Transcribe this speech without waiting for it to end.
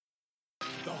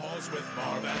the halls with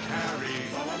Marv and Harry.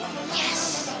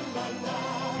 Yes!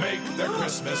 Make their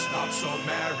Christmas not so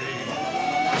merry.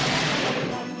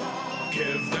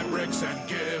 Give them bricks and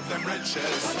give them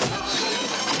riches.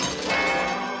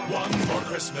 One more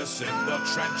Christmas in the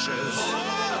trenches.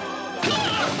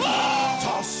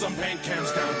 Toss some paint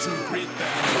cans down to greet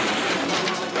them.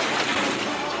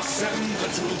 Send the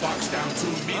toolbox down to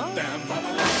meet them.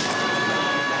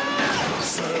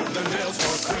 Serve the nails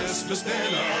for Christmas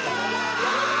dinner.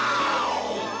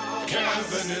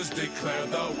 Kevin is declared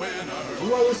the winner.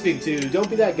 You are listening to Don't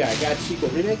Be That Guy, God Sequel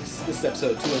Remix. This is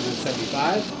episode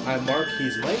 275. I'm Mark,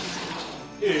 he's Mike.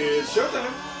 It's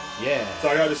showtime. Yeah. So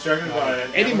I got distracted by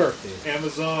an Eddie Murphy.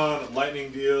 Amazon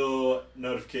Lightning deal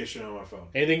notification on my phone.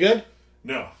 Anything good?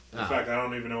 No. In fact, I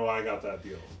don't even know why I got that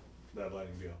deal. That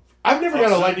Lightning deal. I've never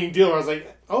got a Lightning deal where I was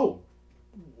like, oh,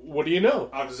 what do you know?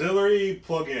 Auxiliary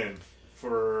plug-in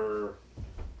for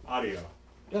audio.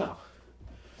 Oh.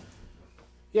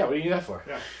 Yeah, what do you need that for?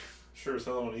 Yeah. Sure as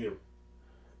hell I don't need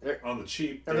it. On the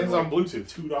cheap. Everything's on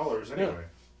Bluetooth. $2 anyway. Yeah.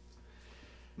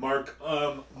 Mark,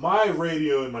 my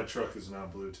radio in my truck is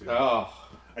not Bluetooth. Oh.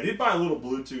 I did buy a little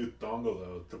Bluetooth dongle,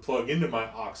 though, to plug into my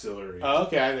auxiliary. Oh,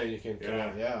 okay, and then you can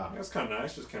Yeah. That's kind of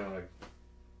nice. Just kind of like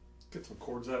get some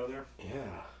cords out of there.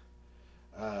 Yeah.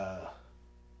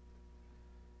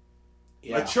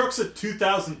 My truck's a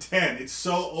 2010. It's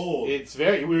so old. It's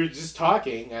very. We were just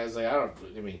talking. I was like,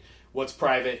 what's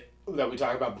private that we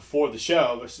talked about before the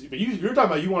show? But you were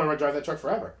talking about you want to drive that truck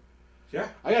forever. Yeah.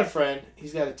 I got a friend.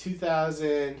 He's got a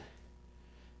 2000.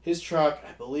 His truck,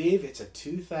 I believe, it's a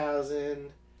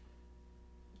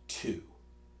 2002.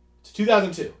 It's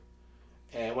 2002.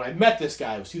 And when I met this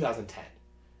guy, it was 2010.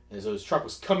 And so his truck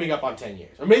was coming up on 10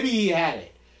 years. Or maybe he had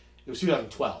it. It was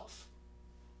 2012.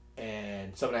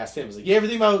 And someone asked him, was like, you ever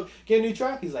think about getting a new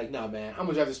truck? He's like, no, man, I'm going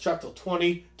to drive this truck till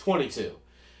 2022.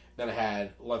 Then I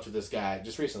had lunch with this guy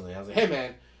just recently. I was like, hey,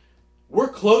 man, we're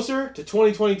closer to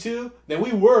 2022 than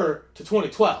we were to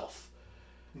 2012.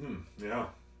 Yeah. Are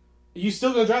you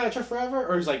still going to drive that truck forever?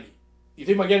 Or he's like, you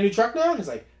think I'm going to get a new truck now? He's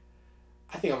like,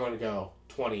 I think I'm going to go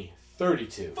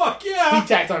 2032. Fuck yeah! He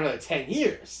tacked on another 10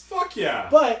 years. Fuck yeah!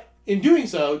 But in doing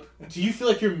so, do you feel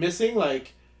like you're missing,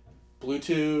 like,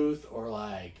 Bluetooth or,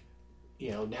 like,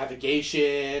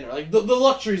 navigation or, like, the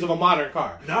luxuries of a modern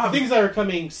car? Nah, things that are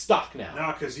coming stock now.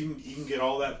 Nah, because you can get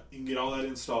all that. You can get all that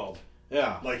installed.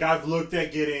 Yeah. Like I've looked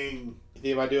at getting. You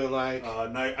think about doing like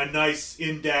a nice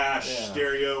in-dash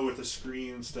stereo with a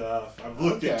screen and stuff. I've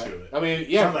looked into it. I mean,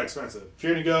 it's not that expensive. If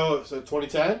you're gonna go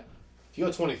 2010, if you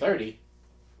go 2030,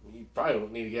 you probably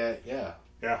don't need to get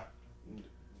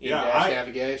in-dash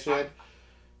navigation.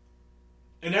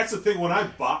 And that's the thing. When I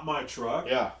bought my truck,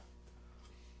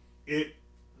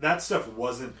 that stuff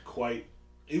wasn't quite.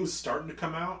 It was starting to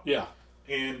come out. Yeah.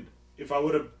 And if I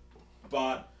would have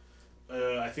bought.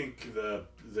 I think the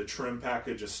trim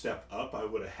package a step up I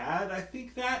would have had, I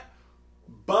think that.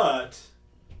 But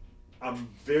I'm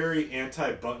very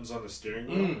anti-buttons on the steering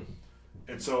wheel.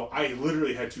 And so I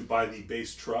literally had to buy the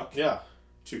base truck to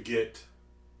get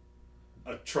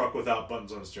a truck without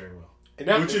buttons on the steering wheel.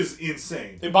 Which is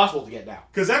insane. Impossible to get now.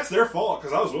 Because that's their fault,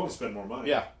 because I was willing to spend more money.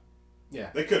 Yeah.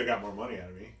 They could have got more money out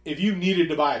of me. If you needed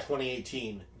to buy a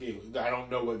 2018 vehicle, I don't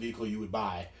know what vehicle you would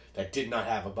buy that did not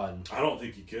have a button. I don't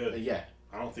think you could. I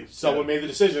don't think someone made the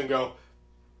decision and go,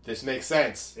 this makes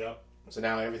sense. Yep. So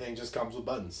now everything just comes with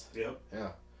buttons. Yep.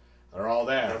 Yeah. They're all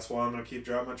there. That's why I'm going to keep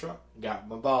driving my truck. Got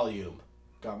my volume.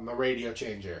 Got my radio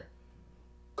changer.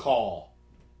 Call.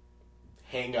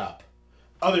 Hang up.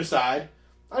 Other side,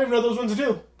 I don't even know those ones to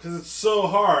do. Because it's so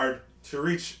hard to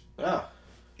reach 8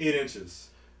 inches.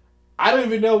 I don't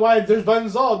even know why there's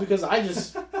buttons all because I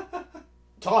just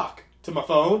talk to my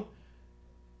phone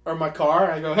or my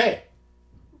car and I go, hey,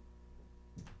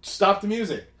 stop the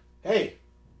music. Hey,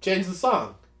 change the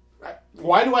song.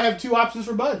 Why do I have two options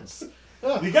for buttons?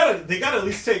 They gotta at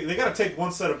least take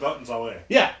one set of buttons away.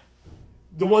 Yeah.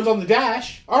 The ones on the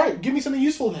dash. Alright, give me something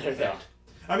useful there then.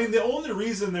 I mean, the only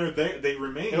reason they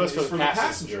remain is for the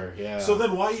passenger. Yeah. So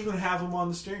then why even have them on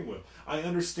the steering wheel? I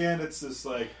understand it's this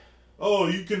like, oh,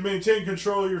 you can maintain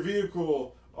control of your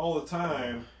vehicle all the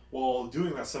time while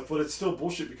doing that stuff, but it's still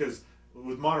bullshit because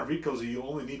with modern vehicles, you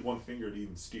only need one finger to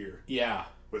even steer. Yeah.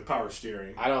 With power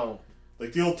steering. I don't.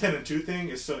 Like the old 10 and 2 thing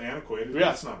is so antiquated. Yeah.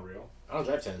 That's not real. I don't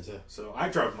drive 10 and 2. So I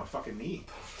drive with my fucking knee.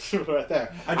 Right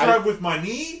there. I drive with my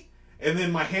knee, and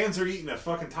then my hands are eating a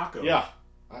fucking taco. Yeah.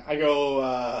 I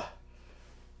go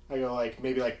like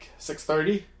maybe like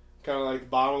 6:30, kind of like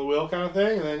bottom of the wheel kind of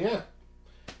thing, and then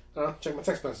check my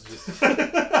text messages on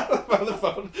the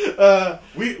phone.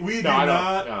 We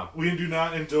do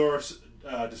not endorse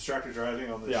distracted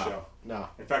driving on this show. No.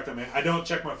 In fact, I don't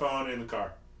check my phone in the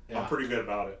car. Yeah. I'm pretty good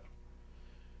about it.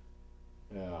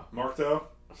 Yeah. Mark, though,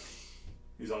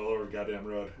 he's all over the goddamn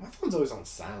road. My phone's always on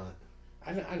silent.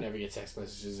 I never get text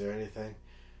messages or anything.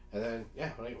 And then,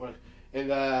 yeah,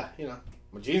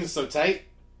 my jeans are so tight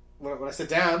when I sit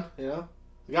down,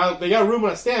 they got room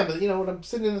when I stand, but, when I'm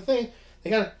sitting in the thing,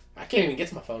 I can't even get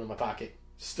to my phone in my pocket.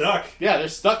 Stuck. Yeah, they're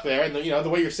stuck there, and the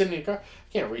way you're sitting in your car,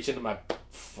 I can't reach into my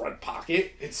front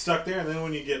pocket. It's stuck there, and then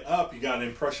when you get up, you got an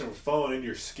impression of a phone in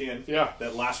your skin. Yeah.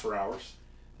 That lasts for hours.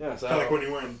 Yeah, so kind of like when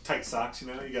you're wearing tight socks, you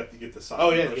get the sock. Oh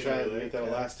yeah, you get that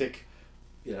elastic,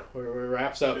 where it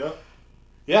wraps up. Yep.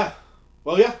 Yeah.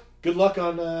 Well, yeah. Good luck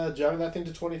on driving that thing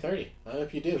to 2030. I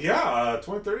hope you do. Yeah,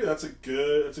 2030. That's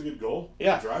a good goal.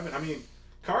 Yeah. Driving. I mean,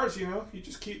 cars. You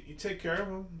take care of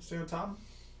them, stay on top.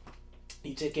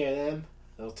 You take care of them,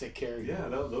 they'll take care of you. Yeah,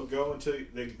 they'll go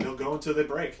until they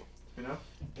break.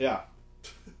 Yeah.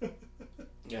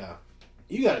 Yeah.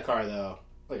 You got a car though,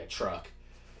 like a truck.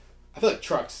 I feel like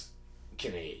trucks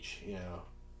can age.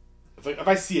 If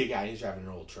I see a guy and he's driving an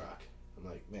old truck, I'm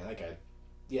like, man, that guy.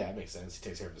 Yeah, it makes sense. He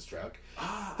takes care of his truck.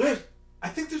 I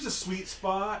think there's a sweet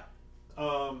spot.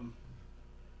 I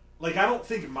don't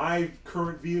think my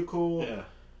current vehicle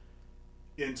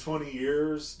in 20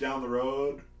 years down the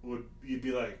road you'd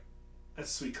be like, that's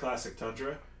a sweet classic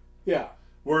Tundra. Yeah.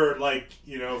 Where if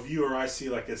you or I see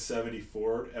like a 70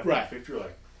 Ford F-150, you're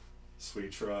like,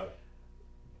 sweet truck.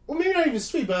 Well, maybe not even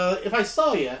sweet, but if I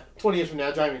saw you 20 years from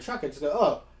now driving a truck, I'd just go,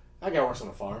 oh, that guy works on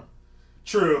a farm.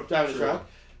 True. Driving a truck.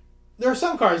 There are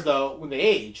some cars, though, when they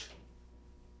age,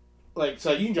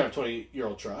 so you can drive a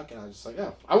 20-year-old truck, and I'm just like,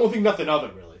 oh, I won't think nothing of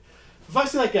it, really. If I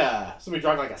see, somebody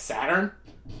driving, a Saturn,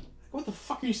 what the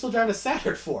fuck are you still driving a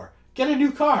Saturn for? Get a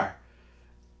new car.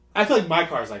 I feel like my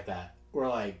car's like that,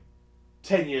 where,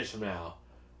 10 years from now,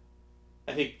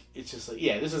 I think it's just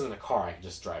this isn't a car I can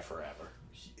just drive forever.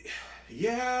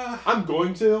 Yeah. I'm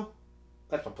going to.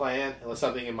 That's my plan, unless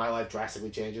something in my life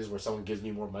drastically changes, where someone gives me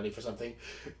more money for something.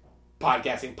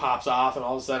 Podcasting pops off and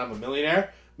all of a sudden I'm a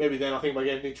millionaire. Maybe then I'll think about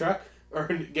getting a new truck or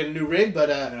get a new rig. But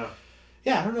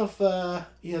yeah, I don't know if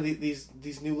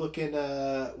these new looking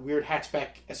weird hatchback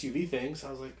SUV things. I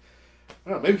was like,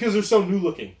 I don't know, maybe because they're so new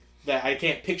looking that I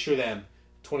can't picture them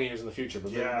 20 years in the future.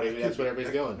 But maybe that's what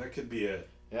everybody's going. That could be it.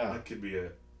 Yeah, that could be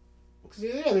it. Because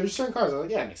there's certain cars. I'm like,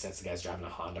 yeah, it makes sense. The guy's driving a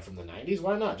Honda from the '90s.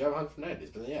 Why not drive a Honda from the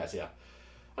 '90s? But yeah.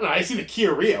 I don't know. I see the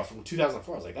Kia Rio from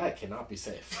 2004. I was like, that cannot be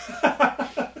safe.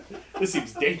 This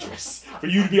seems dangerous for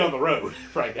you to be on the road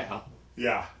right now.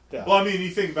 Yeah. Well, I mean, you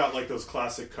think about those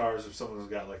classic cars. If someone's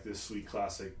got this sweet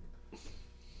classic,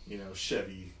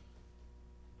 Chevy,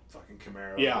 fucking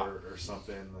Camaro or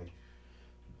something,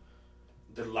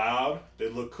 they're loud. They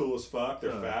look cool as fuck.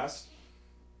 They're fast.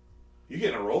 You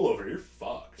get in a rollover, you're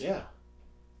fucked. Yeah.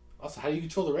 Also, how do you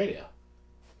control the radio?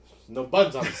 No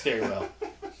buttons on the steering wheel.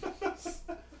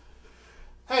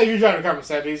 Hey, if you're driving a car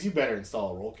Mercedes, you better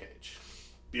install a roll cage.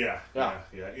 Yeah.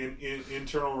 In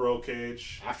internal roll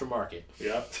cage. Aftermarket.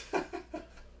 Yep.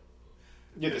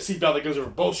 Get the seatbelt that goes over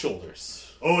both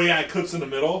shoulders. Oh, yeah, it clips in the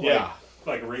middle. Yeah.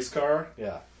 Like a race car.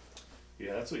 Yeah.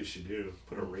 Yeah, that's what you should do.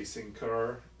 Put a racing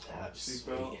car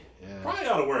seatbelt. Yeah. Probably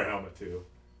ought to wear a helmet, too.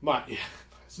 Yeah.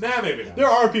 Nah, maybe not. There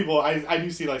are people, I do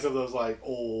see some of those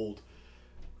old,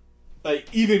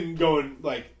 even going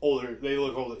older, they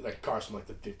look old, cars from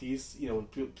the 50s. When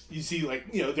people, you see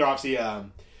they're obviously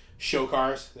show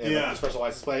cars. They have a special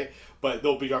license plate, but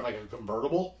they'll be driving a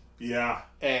convertible. Yeah.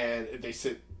 And they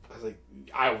sit, I was like,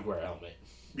 I would wear a helmet.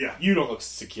 Yeah. You don't look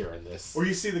secure in this. Or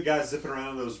you see the guys zipping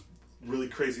around those really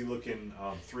crazy looking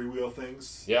 3-wheel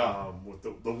things. Yeah. With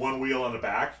the one wheel on the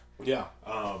back. Yeah.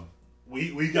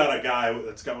 We got a guy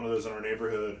that's got one of those in our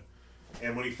neighborhood,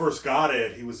 and when he first got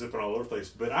it, he was zipping all over the place.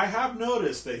 But I have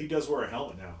noticed that he does wear a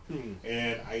helmet now,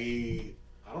 and I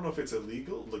don't know if it's a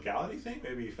legality thing.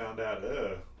 Maybe he found out,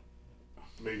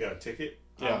 maybe got a ticket.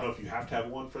 I don't know if you have to have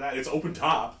one for that. It's open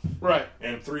top, right,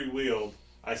 and 3-wheeled.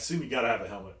 I assume you got to have a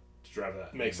helmet to drive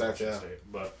that. Makes sense, yeah.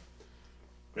 But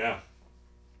yeah,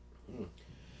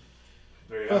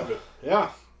 there you have it.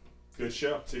 Yeah. Good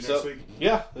show. See you next week.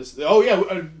 Yeah.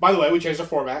 By the way, we changed our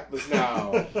format. This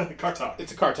now Car Talk.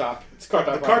 It's a Car Talk. It's a Car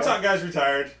Talk. The Car Talk guys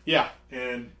retired. Yeah.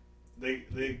 And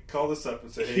they called us up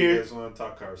and said, "Hey, you guys want to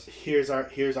talk cars?" Here's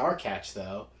our catch,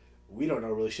 though. We don't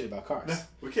know really shit about cars. No,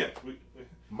 we can't.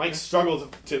 Mike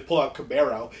struggled to pull out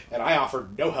Camaro, and I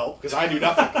offered no help because I knew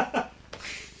nothing. I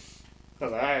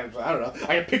was like, I don't know.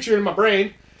 I can picture it in my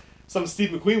brain. Some Steve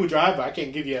McQueen would drive, but I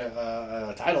can't give you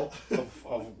a title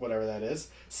of whatever that is.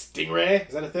 Stingray,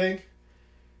 is that a thing?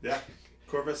 Yeah,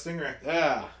 Corvette Stingray.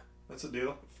 Yeah, that's a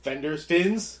deal. Fenders,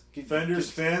 fins. Fenders,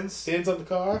 fins. Fins on the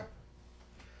car.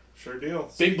 Sure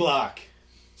deal. Big block.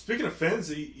 Speaking of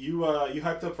fins, you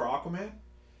hyped up for Aquaman?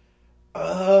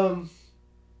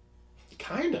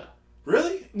 Kinda.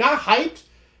 Really? Not hyped,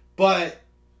 but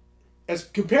as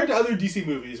compared to other DC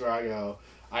movies where I go,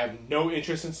 I have no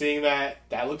interest in seeing that.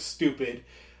 That looks stupid.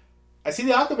 I see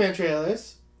the Aquaman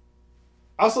trailers.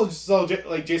 I also just saw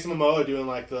like Jason Momoa doing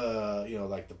like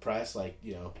the press,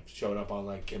 showing up on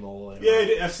like Kimmel. And, Yeah, he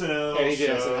did SNL. and he did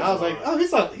shows SNL. I was and like, all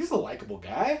oh, he's a likable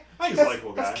guy. I think he's a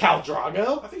likable guy. That's Khal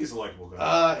Drogo. I think he's a likable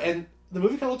guy. And the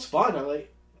movie kind of looks fun. I'm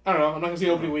like, I don't know. I'm not gonna see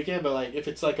it opening weekend, but like if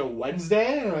it's like a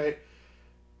Wednesday and like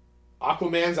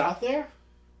Aquaman's out there,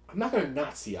 I'm not gonna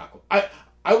not see Aquaman.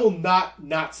 I will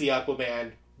not see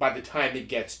Aquaman by the time it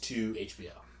gets to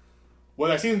HBO.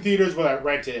 Whether I see it in theaters, whether I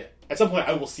rent it, at some point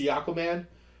I will see Aquaman.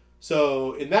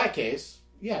 So in that case,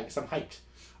 yeah, I guess I'm hyped.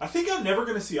 I think I'm never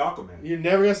going to see Aquaman. You're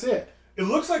never gonna see it. It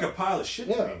looks like a pile of shit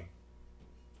to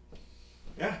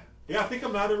Yeah. me. Yeah, I think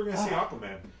I'm not ever going to see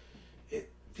Aquaman.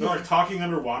 They're like talking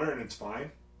underwater and it's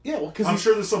fine. Yeah, well, because I'm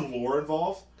sure there's some lore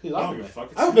involved. I he's don't give a Aquaman.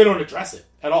 fuck. I hope they don't address it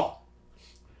at all.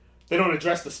 They don't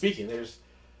address the speaking. There's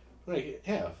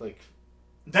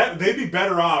That they'd be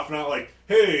better off not like,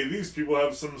 hey, these people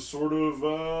have some sort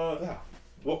of yeah.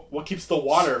 What keeps the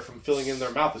water from filling in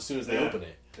their mouth as soon as they Yeah. open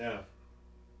it? Yeah.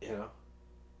 You know.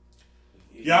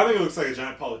 Yeah, I think it looks like a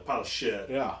giant pile of shit.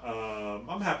 Yeah.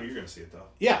 I'm happy you're gonna see it though.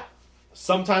 Yeah,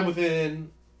 sometime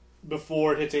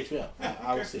before it hits HBO. Yeah,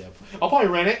 I will okay. see it. I'll probably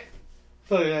rent it. I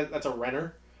feel like that's a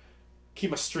renter.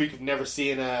 Keep my streak of never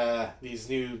seeing these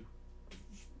new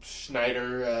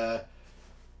Schneider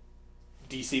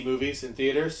DC movies in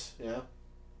theaters. You know,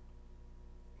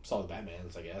 saw the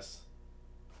Batmans, I guess.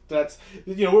 That's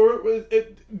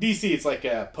DC. It's like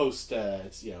a post.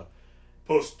 It's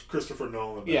Post Christopher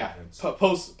Nolan. yeah,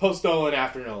 Batmans. post Nolan,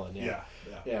 after Nolan. Yeah.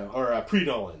 Or pre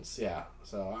Nolans. Yeah.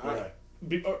 So Right.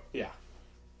 yeah,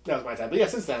 that was my time. But yeah,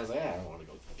 since then I was like, I don't want to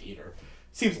go to the theater.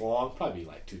 Seems long. Probably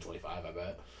like $225. I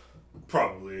bet.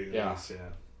 Probably. At Yeah. least, yeah.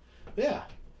 Yeah.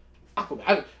 Aquaman.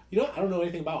 I don't know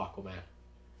anything about Aquaman.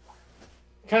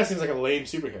 Kind of seems like a lame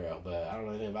superhero, but I don't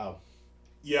know anything about him.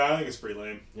 Yeah, I think it's pretty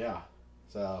lame. Yeah.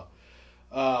 So,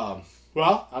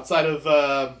 well, outside of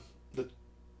the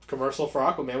commercial for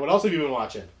Aquaman, what else have you been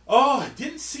watching? Oh, I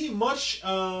didn't see much.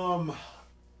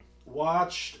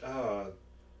 Watched.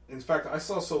 In fact, I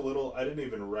saw so little I didn't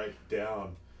even write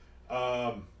down.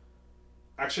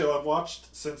 Actually, I've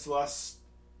watched since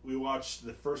we watched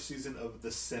the first season of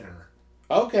The Sinner.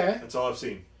 Okay. That's all I've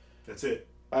seen. That's it.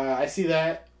 I see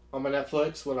that on my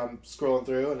Netflix when I'm scrolling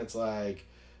through, and it's like,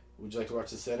 would you like to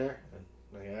watch The Sinner? And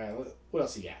I'm like, all right, what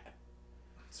else you got?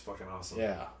 It's fucking awesome.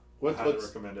 Yeah. I highly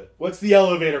recommend it. What's the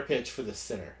elevator pitch for The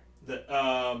Sinner? The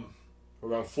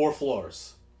We're on 4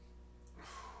 floors.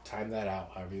 Time that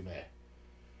out, however you may.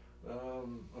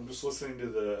 I'm just listening to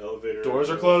the elevator. Doors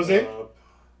are closing.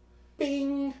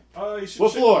 Bing. You should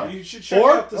What floor? You should check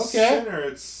 4? out The Okay. Sinner.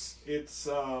 It's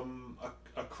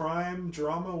a crime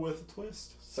drama with a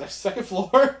twist. Second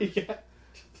floor? Yeah.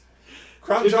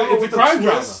 Crime It's a- drama it's a with crime a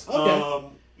twist. drama. Okay.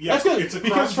 Yeah, That's good, it's a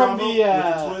because crime from drama the,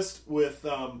 with a twist. With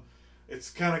it's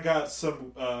kind of got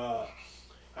some. I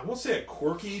won't say a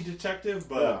quirky detective,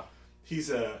 but Yeah.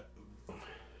 he's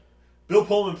Bill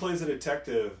Pullman plays a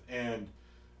detective, and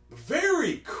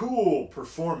very cool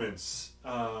performance.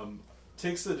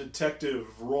 Takes the detective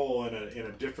role in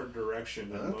a different direction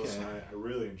than most. And I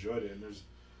really enjoyed it. And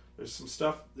there's some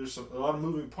stuff. There's a lot of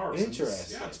moving parts.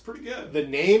 Interesting. It's pretty good. The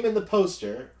name and the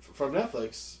poster from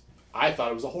Netflix, I thought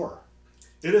it was a horror.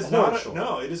 It is horror not. show.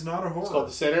 No, it is not a horror. It's called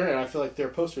The Sinner, and I feel like their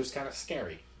poster is kind of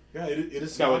scary. Yeah, it is.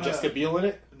 It's got not Jessica Biel in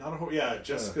it. Not a horror. Yeah,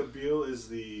 Jessica Biel is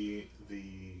the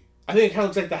I think it kind of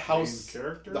looks like the house, main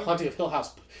character. the Haunting of Hill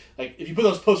House. Like if you put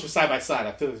those posters side by side,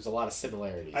 I feel like there's a lot of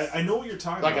similarities. I know what you're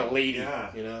talking Like about. a lady,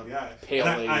 Yeah, you know? Yeah, Pale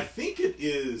and lady. I think it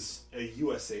is a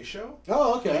USA show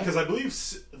Oh, okay. because I believe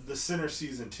The Sinner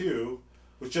season 2,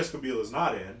 which Jessica Biel is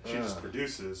not in. She just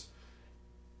produces,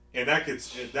 and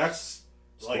that's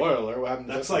like Spoiler alert, what happened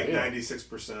to that's Jessica like Biel?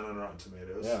 96% on Rotten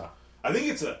Tomatoes. Yeah. I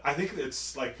think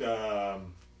it's like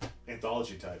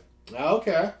anthology type. Oh,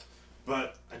 okay.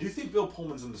 But I do think Bill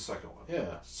Pullman's in the second one.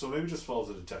 Yeah. So maybe just follows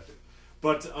a detective.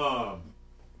 But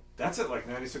that's at like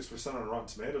 96% on Rotten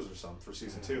Tomatoes or something for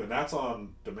season 2. And that's on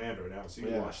demand right now. So you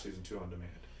can watch season 2 on demand.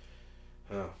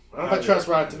 Oh. I don't know if I trust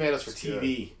Rotten Tomatoes for It's TV.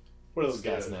 good. What are those It's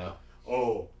guys good. now?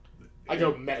 Oh. I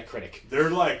go Metacritic.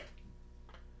 They're like,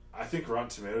 I think Rotten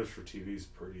Tomatoes for TV is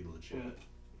pretty legit.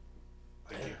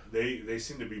 They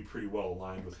seem to be pretty well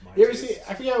aligned with my You ever taste. see?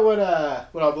 I forget what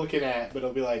I'm looking at, but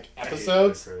it'll be like I hate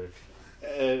episodes. Metacritic.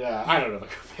 And I don't know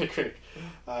Metacritic.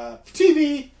 For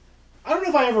TV, I don't know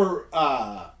if I ever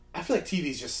I feel like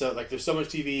TV's just so like there's so much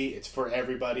TV. It's for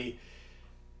everybody.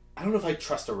 I don't know if I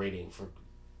trust a rating for.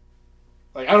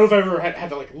 Like I don't know if I ever had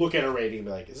to like look at a rating and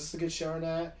be like, is this a good show or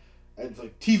not? And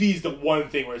like TV's the one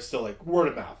thing where it's still like word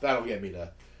of mouth. That'll get me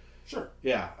to. Sure.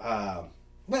 Yeah.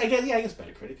 But I guess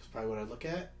Metacritic is probably what I look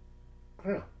at. I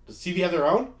don't know. Does TV have their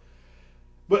own?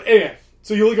 But anyway,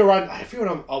 so you look around. I forget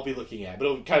what I'll be looking at, but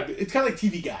it's kind of like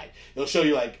TV Guide. It'll show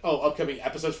you like upcoming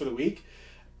episodes for the week.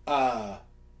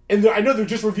 And I know they're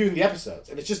just reviewing the episodes,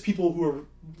 and it's just people who are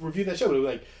reviewing that show. But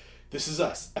like, This Is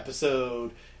Us,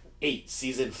 episode 8,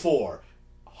 season 4,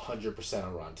 100%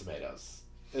 on Rotten Tomatoes.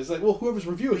 And it's like, well, whoever's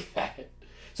reviewing that.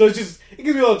 So it gives me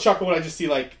a little chuckle when I just see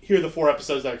like, here are the 4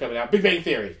 episodes that are coming out. Big Bang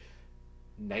Theory,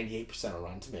 98% on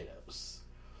Rotten Tomatoes.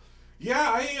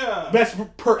 Yeah, That's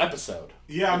per episode.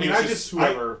 Yeah, I mean,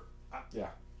 whoever.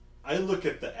 I look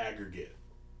at the aggregate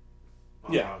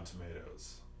on Rotten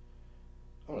Tomatoes.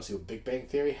 I want to see what Big Bang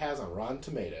Theory has on Rotten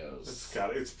Tomatoes.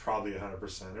 It's probably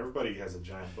 100%. Everybody has a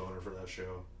giant boner for that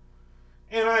show,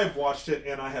 and I have watched it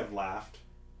and I have laughed.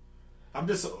 I'm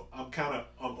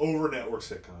over network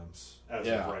sitcoms as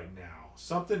of right now.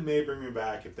 Something may bring me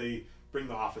back if they bring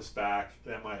The Office back.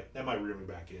 That might reel me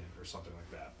back in or something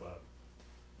like that. But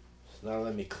so now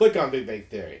let me click on Big Bang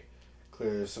Theory.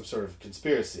 Clear some sort of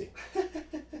conspiracy.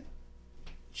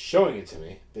 Showing it to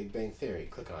me. Big Bang Theory.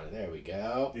 Click on it. There we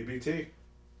go. BBT.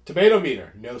 Tomato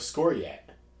meter. No score yet.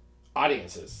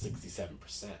 Audiences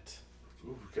 67%.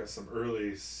 Ooh, we got some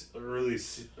early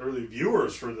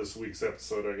viewers for this week's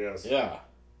episode, I guess. Yeah.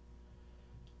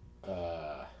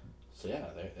 So yeah,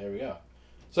 there we go.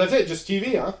 So that's it. Just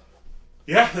TV, huh?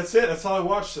 Yeah, that's it. That's all I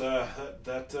watched.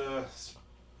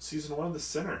 Season 1 of The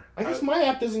Sinner. I guess my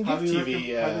app doesn't give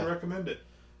TV. How do you recommend it?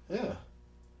 Yeah.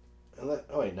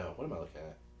 Oh wait, no. What am I looking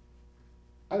at?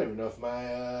 I don't even know if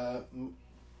my.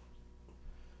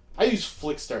 I use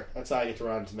Flickster. That's how I get to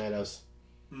Rotten Tomatoes.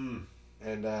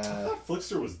 And I thought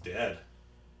Flickster was dead.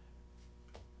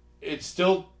 It's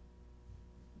still.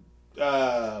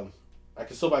 I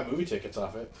can still buy movie tickets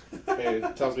off it.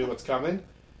 It tells me what's coming,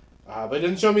 but it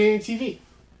doesn't show me any TV.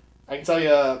 I can tell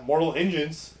you, Mortal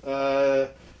Engines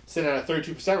sitting at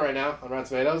 32% right now on Rotten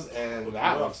Tomatoes, and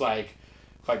that looks like,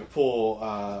 if I could pull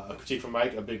a critique from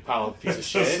Mike, a big piece of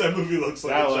shit. That movie looks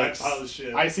like a giant pile of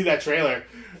shit. I see that trailer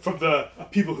from the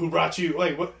people who brought you.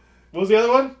 Like, what was the other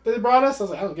one that they brought us? I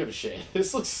was like, I don't give a shit.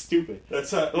 This looks stupid.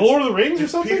 That's Lord of the Rings or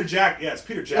something. It's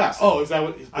Peter Jackson. Yeah. Oh, is that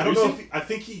what? He's I don't know. I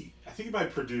think he might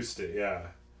have produced it. Yeah,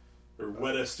 or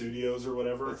Weta Studios or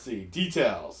whatever. Let's see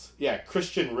details. Yeah,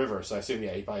 Christian River. So I assume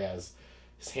he probably has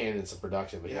his hand in some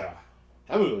production. But yeah,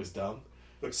 that movie was dumb.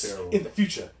 Looks terrible. In the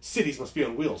future, cities must be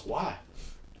on wheels. Why?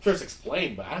 I'm sure it's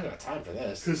explained, but I don't have time for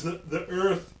this. Because the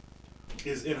Earth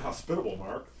is inhospitable,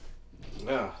 Mark.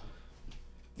 Yeah.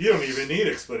 You don't even need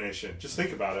explanation. Just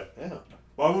think about it. Yeah.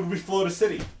 Why would we float a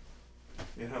city?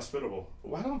 Inhospitable.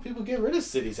 Why don't people get rid of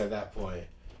cities at that point?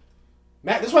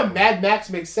 That's why Mad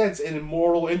Max makes sense and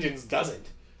Immortal Engines doesn't.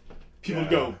 People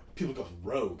go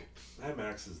rogue. Mad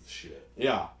Max is the shit.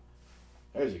 Yeah.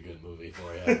 There's a good movie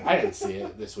for you. I didn't see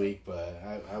it this week, but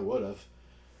I would have.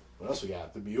 What else we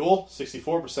got? The Mule,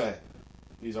 64%.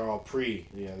 These are all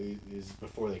these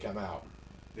before they come out.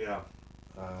 Yeah.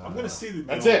 I'm going to see The Mule.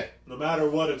 That's it. No matter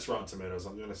what it's Rotten Tomatoes,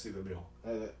 I'm going to see The Mule.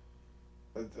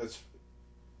 That's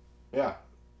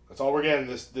all we're getting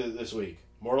this week.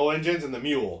 Mortal Engines and The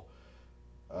Mule.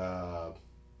 Probably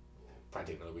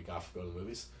take another week off to go to the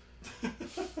movies. I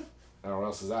don't know what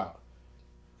else is out.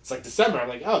 It's like December. I'm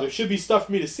like, there should be stuff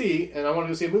for me to see, and I wanted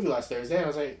to go see a movie last Thursday, and I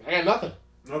was like, I got nothing.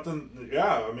 Nothing.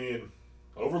 Yeah, I mean,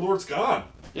 Overlord's gone.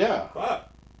 Yeah.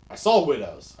 But I saw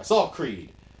Widows. I saw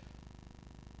Creed.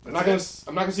 I'm not gonna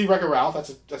see Wreck-It Ralph.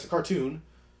 That's a cartoon.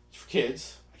 It's for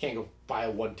kids. I can't go buy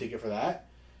one ticket for that.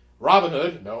 Robin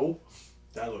Hood, no.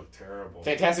 That looked terrible.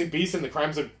 Fantastic Beasts and the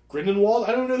Crimes of Grindelwald.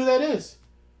 I don't know who that is.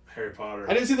 Harry Potter.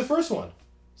 I didn't see the first one,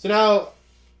 so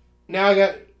now I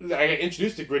got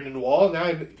introduced to Grindelwald. Now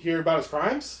I hear about his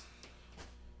crimes.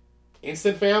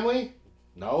 Instant Family,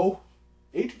 no.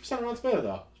 80% Rotten Tomatoes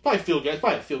though. It's probably feel good. It's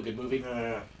probably a feel good movie.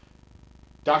 Yeah.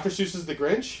 Dr. Seuss's The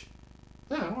Grinch.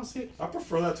 No, I don't want to see it. I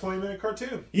prefer that 20-minute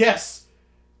cartoon. Yes,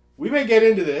 we may get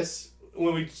into this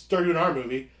when we start doing our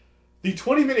movie. The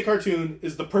 20-minute cartoon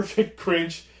is the perfect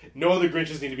Grinch. No other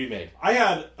Grinches need to be made. I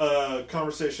had a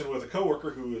conversation with a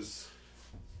coworker who is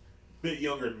a bit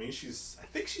younger than me. I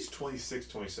think she's 26,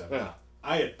 27. Yeah.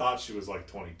 I had thought she was like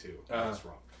 22. Uh-huh. That's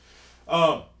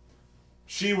wrong.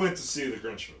 She went to see the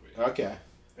Grinch movie. Okay.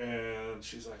 And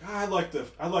she's like, I like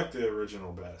the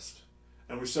original best.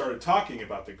 And we started talking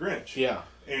about the Grinch. Yeah.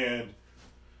 And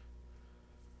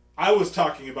I was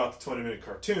talking about the 20-minute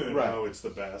cartoon. Right. How it's the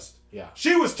best. Yeah.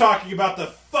 She was talking about the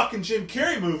fucking Jim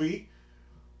Carrey movie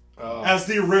as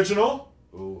the original.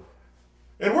 Ooh.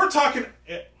 And we're talking.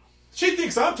 She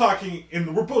thinks I'm talking,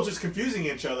 and we're both just confusing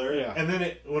each other. Yeah. And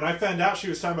then when I found out she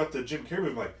was talking about the Jim Carrey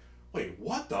movie, I'm like, wait,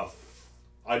 what the?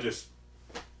 I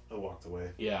walked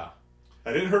away. Yeah.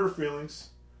 I didn't hurt her feelings,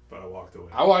 but I walked away.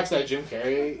 I watched that Jim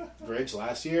Carrey Grinch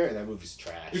last year, and that movie's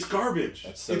trash. It's garbage.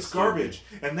 That's so it's stupid. garbage,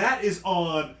 and that is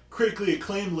on critically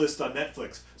acclaimed list on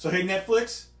Netflix. So hey,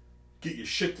 Netflix, get your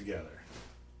shit together.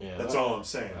 Yeah, That's all I'm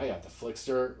saying. I got the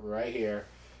Flickster right here.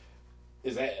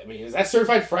 Is that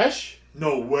certified fresh?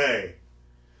 No way.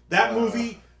 That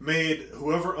movie made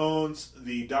whoever owns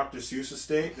the Dr. Seuss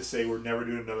estate to say we're never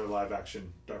doing another live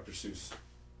action Dr. Seuss.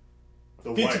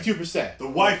 The 52%. The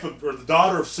wife of, or the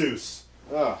daughter of Seuss.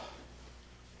 Oh.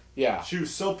 Yeah. She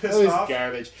was so That pissed movie's off.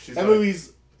 garbage. She's That like,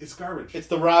 movie's... It's garbage. It's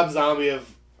the Rob Zombie of...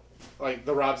 Like,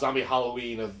 the Rob Zombie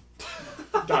Halloween of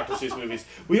Dr. Seuss movies.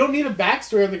 We don't need a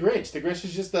backstory on the Grinch. The Grinch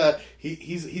is just a...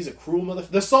 He's a cruel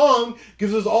motherfucker. The song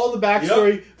gives us all the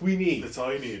backstory we need. That's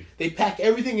all you need. They pack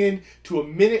everything in to a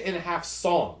 1.5-minute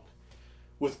song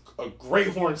with a great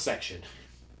horn section.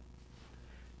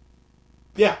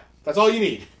 Yeah, that's all you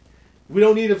need. We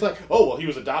don't need to like, oh, well, he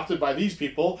was adopted by these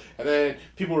people, and then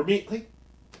people were mean. Like,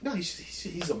 no,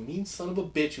 he's a mean son of a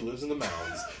bitch who lives in the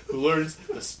mountains, who learns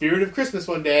the spirit of Christmas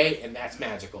one day, and that's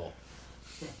magical.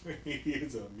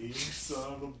 He's a mean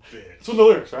son of a bitch. That's one of the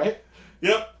lyrics, right?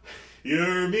 Yep.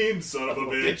 You're a mean son of a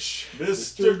bitch,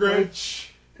 Mr. Mr. Grinch.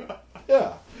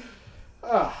 Yeah.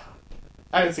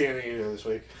 I didn't see anything either this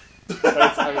week.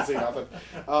 I didn't see nothing.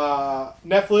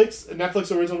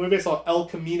 Netflix original movie. I saw El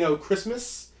Camino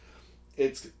Christmas.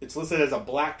 It's listed as a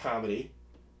black comedy.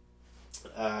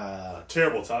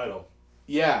 Terrible title.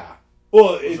 Yeah.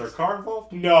 Well, Was there a car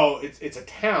involved? no, it's a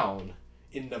town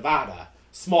in Nevada.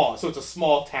 Small, so it's a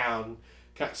small town,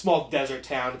 small desert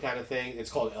town kind of thing. It's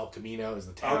called El Camino is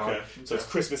the town. Okay. So it's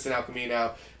Christmas in El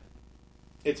Camino.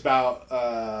 It's about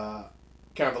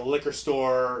kind of a liquor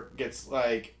store gets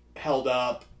like held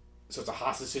up. So it's a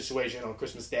hostage situation on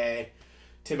Christmas Day.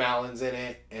 Tim Allen's in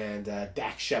it, and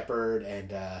Dax Shepard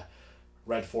and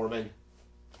Red Foreman,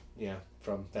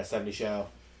 from that '70s show.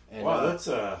 And, Wow,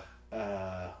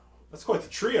 that's quite the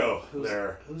trio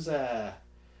there. Who's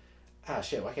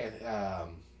shit? Why can't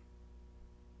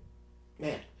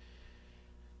man?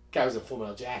 Guy was in Full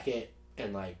Metal Jacket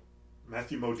and like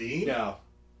Matthew Modine? no,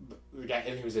 the guy,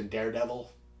 and he was in Daredevil,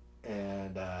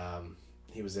 and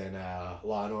he was in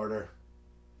Law and Order,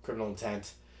 Criminal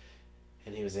Intent,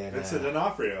 and he was in Vincent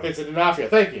D'Onofrio. Vincent D'Onofrio.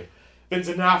 Thank you.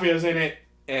 Vincent D'Onofrio's in it,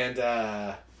 and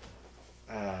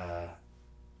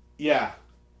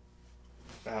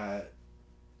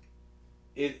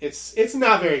it's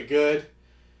not very good.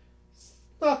 It's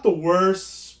not the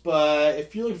worst, but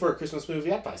if you're looking for a Christmas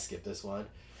movie, I'd probably skip this one.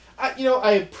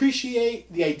 I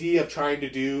appreciate the idea of trying to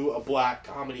do a black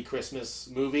comedy Christmas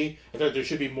movie. I thought there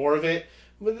should be more of it,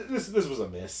 but this was a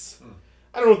miss.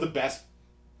 I don't know what the best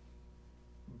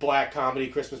black comedy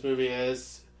Christmas movie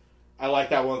is. I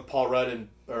like that one with Paul Rudd and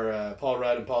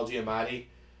Paul Giamatti,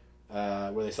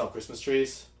 where they sell Christmas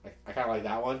trees. I kind of like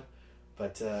that one,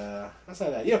 but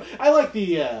outside of that, I like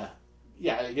the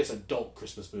I guess adult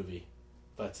Christmas movie,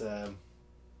 but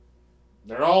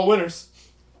they're all winners.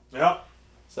 Yep.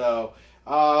 So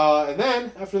and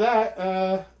then after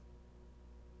that,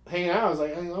 hanging out, I was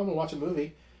like, I'm gonna watch a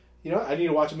movie. I need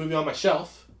to watch a movie on my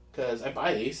shelf because I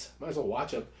buy these. Might as well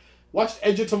watch them. Watched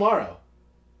Edge of Tomorrow.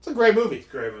 It's a great movie.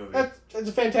 Great movie. It's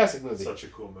a fantastic movie. Such a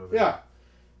cool movie. Yeah.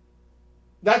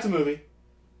 That's a movie.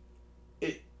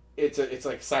 It's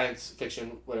like science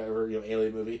fiction, whatever,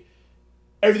 alien movie.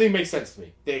 Everything makes sense to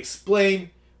me. They explain.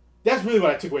 That's really what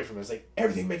I took away from it. It's like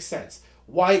everything makes sense.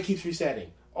 Why it keeps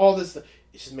resetting. All this stuff.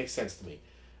 It just makes sense to me.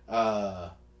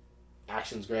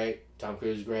 Action's great. Tom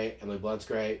Cruise is great. Emily Blunt's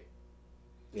great.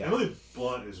 Yeah. Emily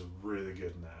Blunt is really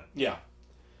good in that. Yeah.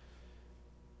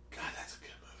 God, that's a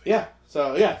good movie. Yeah.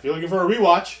 So, if you're looking for a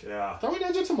rewatch, Yeah. throw in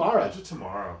Edge of Tomorrow. Edge of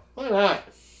Tomorrow. Why not?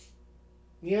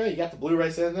 You got the Blu-ray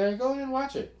sitting there. Go ahead and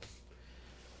watch it.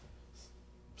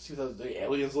 See the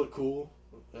aliens look cool.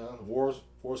 The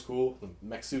war's cool. The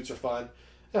mech suits are fun.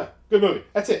 Yeah, good movie.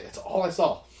 That's it. That's all I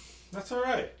saw. That's all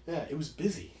right. Yeah, it was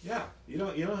busy. Yeah, you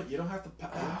don't have to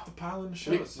pile in the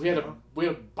shows. We had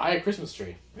to buy a Christmas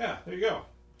tree. Yeah, there you go.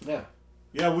 Yeah.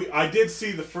 Yeah, I did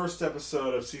see the first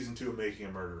episode of season 2 of Making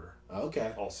a Murderer.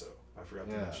 Okay. Also, I forgot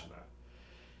to mention that.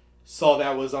 Saw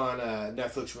that was on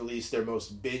Netflix released their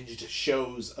most binged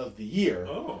shows of the year.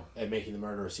 Oh. And Making the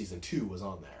Murderer season 2 was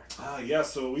on there. Yeah.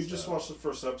 So we just watched the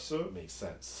first episode. Makes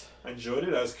sense. I enjoyed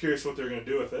it. I was curious what they were going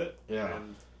to do with it. Yeah.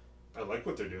 And I like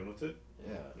what they're doing with it.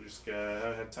 Yeah. We just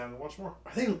haven't had time to watch more.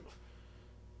 He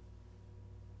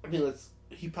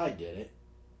probably did it.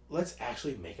 Let's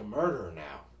actually make a murderer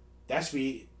now. That should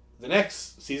be the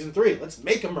next season 3. Let's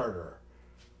make a murderer.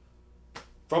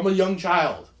 From a young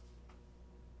child.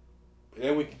 And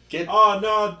then we can get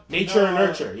nature and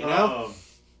nurture, you know?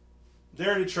 They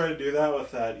already tried to do that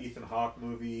with that Ethan Hawke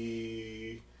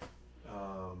movie.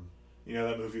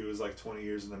 That movie was like 20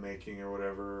 years in the making or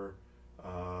whatever.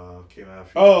 Came out a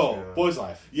few years ago. Boy's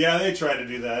Life. Yeah, they tried to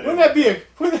do that. Wouldn't that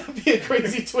be a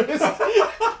crazy twist?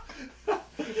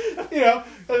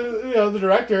 The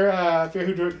director, I forget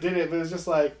who did it, but it was just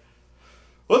like,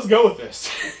 let's go with this.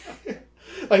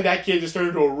 Like that kid just turned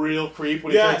into a real creep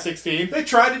when he turned 16. They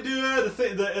tried to do it.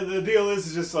 The deal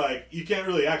is just like, you can't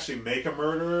really actually make a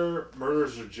murderer.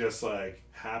 Murders are just like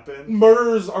happen.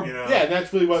 Murders are,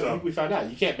 that's really what we found out.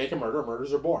 You can't make a murderer.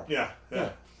 Murders are born. Yeah.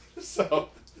 So,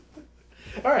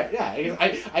 all right, yeah.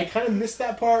 I kind of missed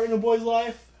that part in A Boy's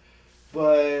Life,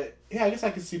 but yeah, I guess I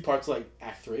could see parts like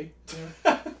Act 3.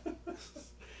 Yeah.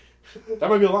 That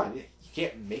might be a line. You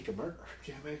can't make a murderer.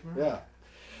 Can't make a murderer.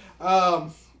 Yeah.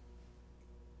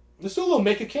 Let's do a little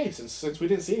make a case. Since we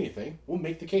didn't see anything, we'll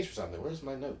make the case for something. Where's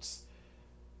my notes?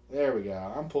 There we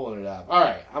go. I'm pulling it up. All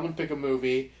right, I'm going to pick a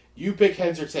movie. You pick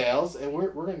heads or tails, and we're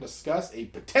going to discuss a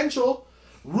potential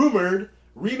rumored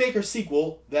remake or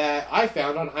sequel that I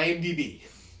found on IMDb.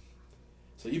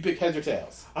 So you pick heads or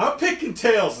tails. I'm picking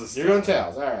tails this time. You're going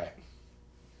tails. All right.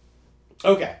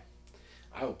 Okay.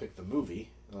 I will pick the movie.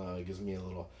 It gives me a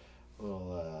little.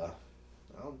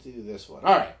 I'll do this one.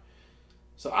 All right.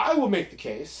 So I will make the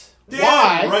case.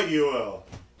 Damn right you will.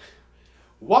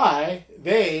 Why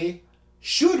they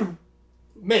should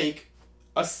make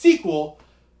a sequel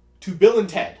to Bill and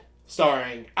Ted,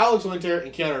 starring Alex Winter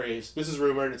and Keanu Reeves. This is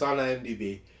rumored. It's on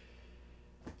IMDb.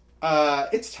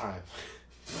 It's time.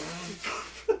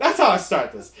 That's how I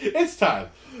start this. It's time.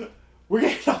 We're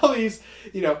getting all these,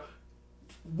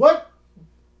 what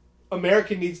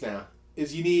America needs now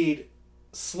is you need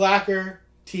slacker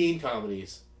teen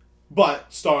comedies,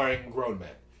 but starring grown men.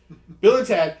 Bill and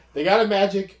Ted, they got a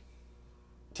magic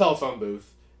telephone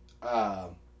booth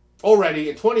already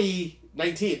in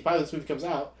 2019. By the time this movie comes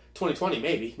out, 2020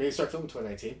 maybe. Maybe start filming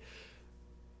 2019.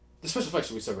 The special effects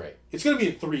will be so great. It's going to be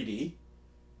in 3D.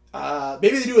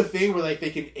 Maybe they do a thing where they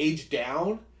can age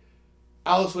down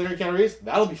Alex Winter and Keanu Reeves.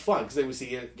 That'll be fun because then we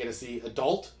get to see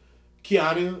adult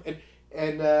Keanu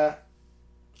and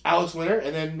Alex Winter,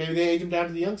 and then maybe they age him down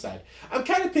to the young side. I'm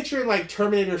kind of picturing like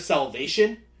Terminator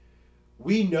Salvation.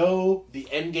 We know the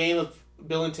end game of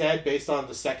Bill and Ted based on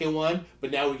the second one, but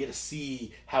now we get to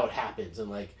see how it happens and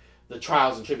like the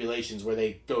trials and tribulations where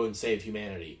they go and save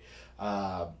humanity.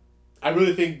 I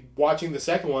really think watching the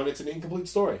second one, it's an incomplete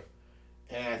story.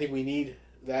 And I think we need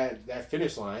that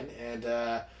finish line. And,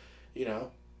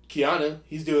 Keanu,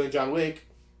 he's doing John Wick.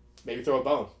 Maybe throw a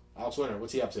bone. Alex Winter,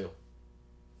 what's he up to?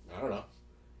 I don't know.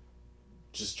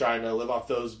 Just trying to live off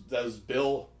those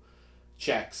bill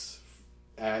checks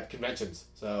at conventions.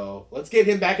 So let's get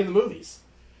him back in the movies.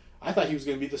 I thought he was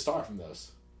going to be the star from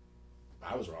those.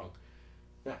 I was wrong.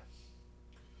 Yeah.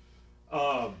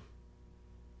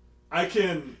 I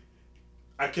can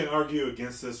argue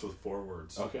against this with 4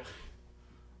 words. Okay.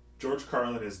 George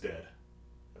Carlin is dead.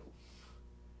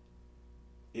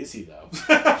 Is he, though?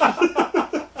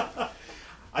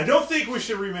 I don't think we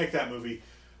should remake that movie.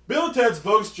 Bill and Ted's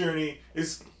Bogus Journey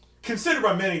is considered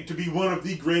by many to be one of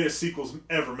the greatest sequels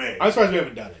ever made. I'm surprised we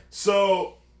haven't done it.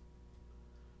 So,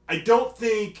 I don't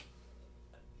think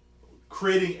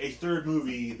creating a third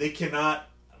movie, they cannot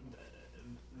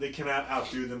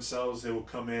outdo themselves. They will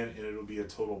come in and it'll be a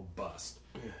total bust.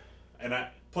 And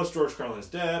plus George Carlin is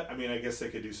dead. I mean, I guess they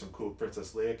could do some cool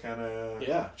Princess Leia kind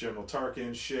of General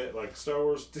Tarkin shit like Star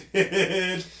Wars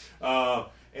did.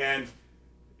 And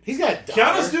he's got a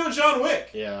Keanu's doing John Wick.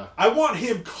 Yeah. I want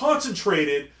him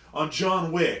concentrated on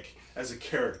John Wick as a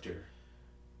character.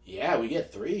 Yeah, we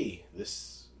get 3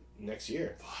 this next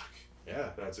year. Fuck. Yeah.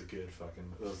 That's a good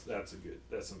fucking... That's some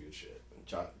good shit.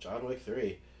 John Wick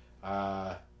 3.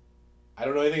 I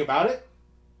don't know anything about it.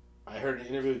 I heard an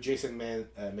interview with Jason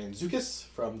Mantzoukas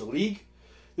from The League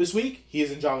this week. He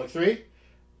is in John Wick 3.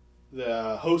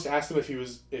 The host asked him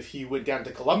if he went down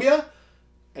to Colombia,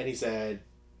 and he said,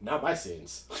 "Not my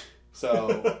scenes."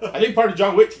 So I think part of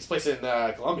John Wick takes place in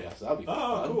Colombia, so that'll be fun.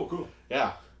 Oh, cool.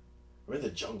 Yeah. We're in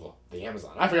the jungle, the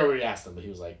Amazon. I forgot what he asked him, but he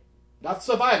was like, "Not the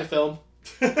stuff I had to film."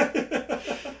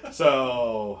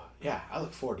 So, yeah, I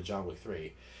look forward to John Wick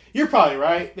 3. You're probably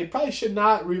right. They probably should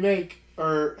not remake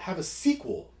or have a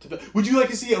sequel to... Would you like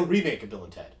to see a remake of Bill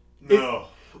and Ted? No.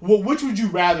 Well, which would you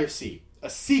rather see? A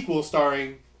sequel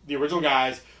starring the original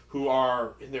guys who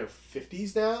are in their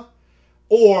 50s now,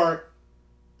 or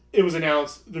it was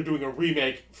announced they're doing a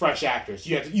remake, fresh actors.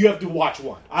 You have to watch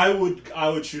one. I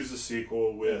would choose the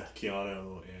sequel with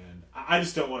Keanu, and I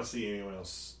just don't want to see anyone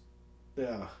else.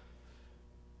 Yeah.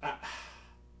 I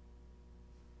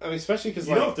mean, especially because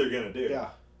you know what they're gonna do. Yeah.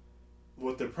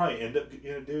 What they'll probably end up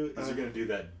gonna do is they're gonna do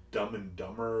that Dumb and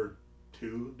Dumber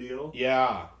 2 deal.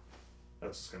 Yeah. That's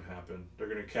what's gonna happen. They're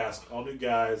gonna cast all new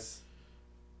guys.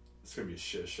 It's gonna be a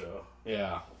shit show.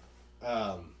 Yeah.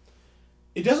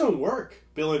 It doesn't work,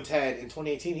 Bill and Ted, in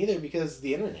 2018 either because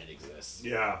the internet exists.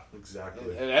 Yeah,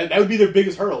 exactly. And that would be their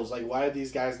biggest hurdles. Like, why do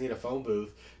these guys need a phone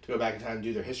booth to go back in time and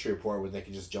do their history report when they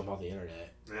can just jump on the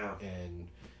internet and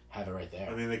have it right there?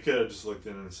 I mean, they could have just looked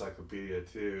in an encyclopedia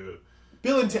too.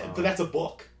 Bill and Ted, but that's a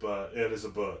book. But it is a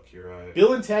book, you're right.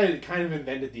 Bill and Ted kind of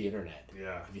invented the internet.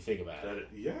 Yeah. If you think about it.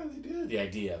 Yeah, they did. The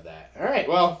idea of that. All right,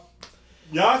 well.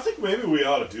 Yeah, I think maybe we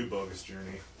ought to do Bogus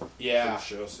Journey. Yeah.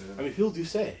 For the show soon. I mean, people do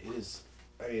say it is.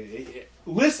 I mean,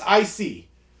 lists I see.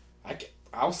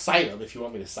 I'll cite them if you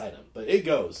want me to cite them. But it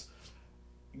goes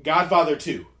Godfather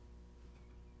 2,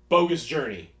 Bogus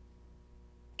Journey,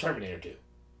 Terminator 2.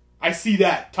 I see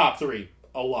that top 3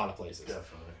 a lot of places.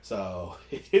 Definitely. So,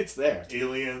 it's there.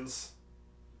 Aliens.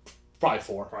 Probably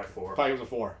 4. Probably was a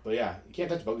 4. But yeah, you can't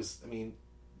touch Bogus. I mean,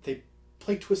 they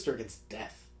play Twister against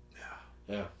death.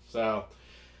 Yeah. So,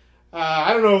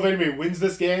 I don't know if anybody wins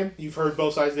this game. You've heard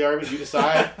both sides of the argument. You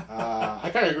decide. I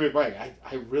kind of agree with Mike. I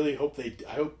really hope I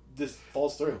hope this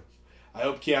falls through. I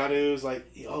hope Keanu's like,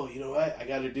 oh, you know what? I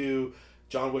got to do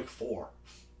John Wick 4.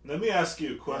 Let me ask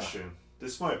you a question. Yeah.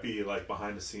 This might be like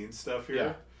behind the scenes stuff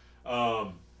here.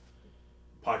 Yeah.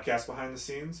 Podcast behind the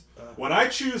scenes. When I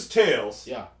choose Tails.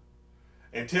 Yeah.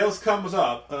 And Tails comes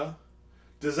up.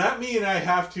 Does that mean I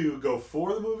have to go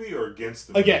for the movie or against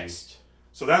the movie? Against.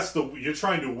 So that's you're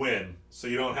trying to win, so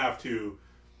you don't have to.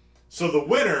 So the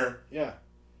winner,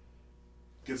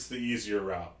 gets the easier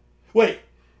route. Wait,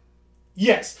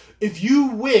 yes. If you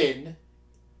win,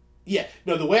 the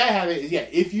way I have it is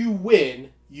if you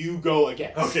win, you go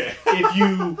against. Okay. If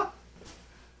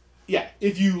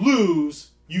you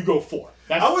lose, you go for.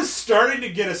 I was starting to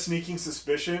get a sneaking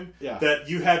suspicion that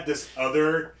you had this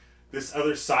other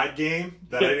side game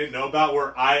that I didn't know about,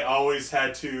 where I always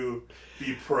had to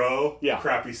be pro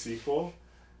crappy sequel.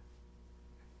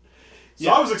 So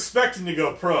I was expecting to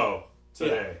go pro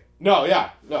today. No.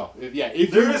 If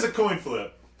there is a coin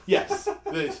flip. Yes.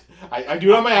 I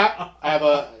do it on my app. I have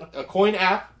a coin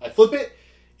app. I flip it.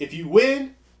 If you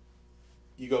win,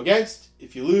 you go against.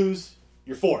 If you lose,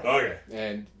 you're for it. Okay.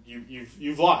 And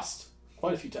you've lost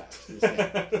quite a few times in this game.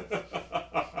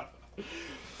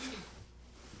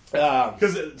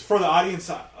 Because for the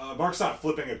audience, Mark's not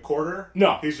flipping a quarter.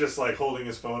 No. He's just like holding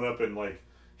his phone up and like,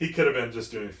 he could have been just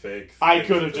doing fake. I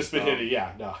could have just been hitting,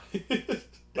 no.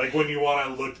 Like when you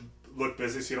want to look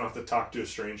busy so you don't have to talk to a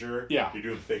stranger. Yeah. You're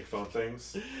doing fake phone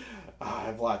things. I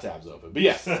have a lot of tabs open. But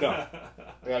yes, no. I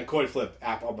got a coin flip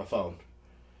app on my phone.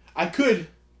 I could,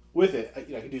 with it, I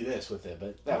could do this with it,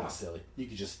 but that was silly. You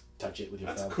could just touch it with your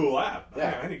phone. That's a cool app.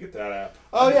 Yeah. I need to get that app.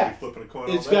 Oh, yeah. Flipping a coin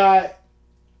it's got...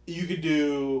 You could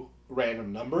do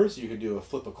random numbers. You could do a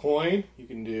flip a coin. You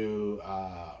can do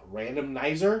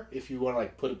randomizer if you want to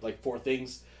like put like 4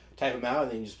 things, type them out,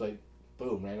 and then you just like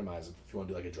boom, randomize them. If you want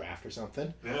to do like a draft or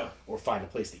something, or find a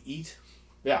place to eat,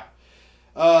 nothing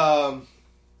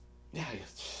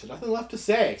left to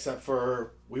say except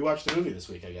for we watched a movie this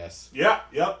week, I guess. Yeah.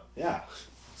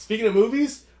 Speaking of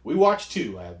movies, we watched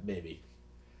 2. Maybe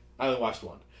I only watched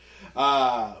 1.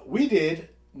 We did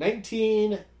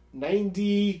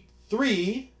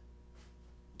 1993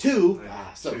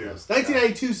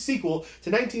 1992 sequel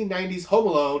to 1990's Home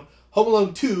Alone, Home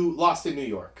Alone 2, Lost in New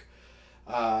York.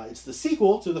 It's the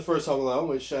sequel to the first Home Alone,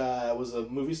 which was a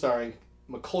movie starring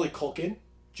Macaulay Culkin,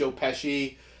 Joe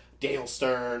Pesci, Daniel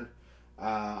Stern,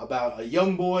 about a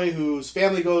young boy whose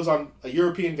family goes on a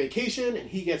European vacation and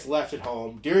he gets left at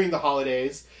home during the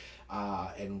holidays,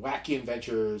 and wacky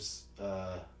adventures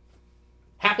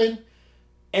happen,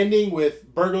 ending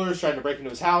with burglars trying to break into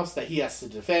his house that he has to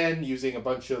defend using a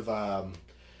bunch of, Tom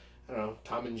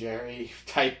and Jerry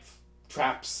type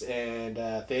traps and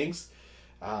things.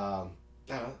 I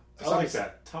like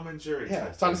that. Tom and Jerry. Yeah,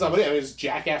 it's on somebody. It was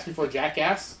Jackass before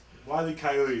Jackass. Wile E.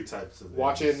 Coyote types of things.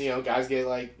 Watching, guys get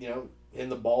in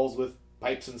the balls with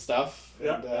pipes and stuff.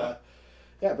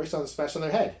 Bricks on smash on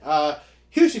their head.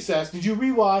 Huge success. Did you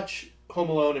rewatch Home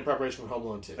Alone in preparation for Home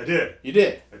Alone 2? I did. You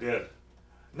did? I did.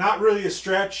 Not really a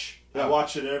stretch. I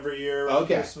watch it every year around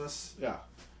Christmas. Yeah.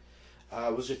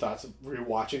 What's your thoughts of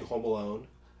rewatching Home Alone?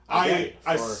 I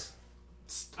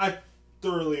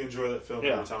thoroughly enjoy that film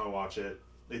every time I watch it.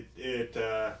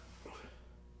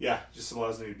 Yeah, just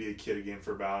allows me to be a kid again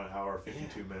for about an hour,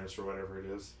 52 minutes, or whatever it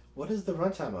is. What is the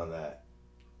runtime on that?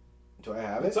 Do I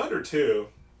have it? It's under 2.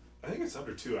 I think it's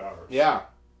under 2 hours. Yeah.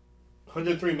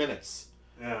 103 minutes.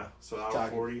 Yeah, so hour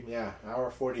 40. Yeah,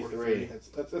 hour 43.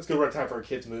 That's good runtime for a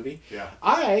kid's movie. Yeah.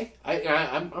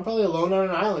 I'm probably alone on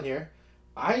an island here.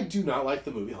 I do not like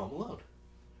the movie Home Alone.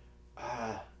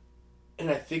 And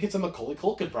I think it's a Macaulay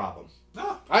Culkin problem.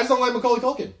 No. I just don't like Macaulay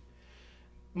Culkin.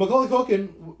 Macaulay Culkin,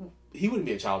 he wouldn't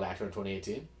be a child actor in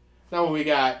 2018. Now when we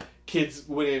got kids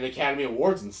winning Academy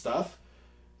Awards and stuff,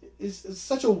 it's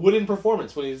such a wooden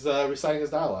performance when he's reciting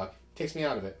his dialogue. Takes me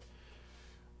out of it.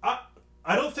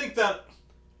 I don't think that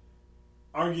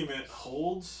argument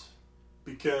holds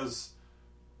because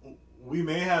we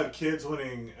may have kids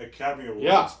winning Academy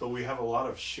Awards, but we have a lot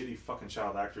of shitty fucking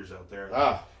child actors out there.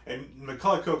 And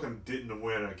Macaulay Culkin didn't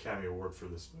win an Academy Award for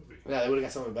this movie. Yeah, they would have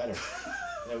got something better.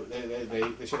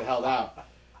 they should have held out.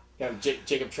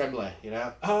 Jacob Tremblay, you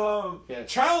know?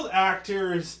 Child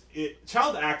acting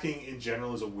in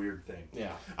general is a weird thing.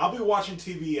 Yeah. I'll be watching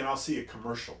TV and I'll see a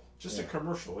commercial. A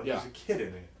commercial. And there's a kid in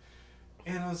it.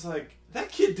 And I was like, that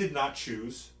kid did not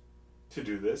choose to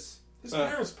do this. His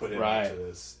parents put him into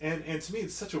this. And to me,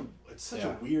 it's such a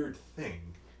weird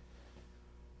thing.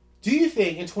 Do you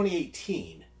think in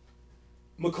 2018,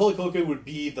 Macaulay Culkin would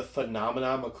be the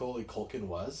phenomenon Macaulay Culkin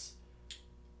was?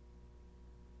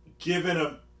 Given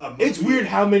a movie, it's weird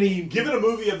how many... Given a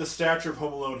movie of the stature of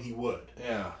Home Alone, he would.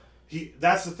 Yeah.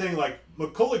 That's the thing, like,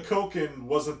 Macaulay Culkin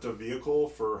wasn't the vehicle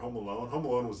for Home Alone. Home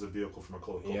Alone was the vehicle for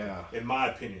Macaulay Culkin, in my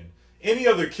opinion. Any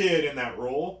other kid in that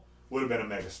role would have been a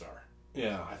megastar.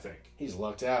 Yeah. I think. He's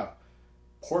lucked out.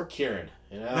 Poor Kieran,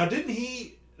 you know? Now, didn't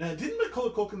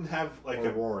Macaulay Culkin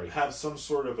have some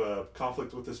sort of a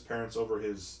conflict with his parents over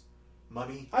his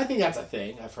money? I think that's a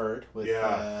thing I've heard. With,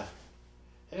 yeah.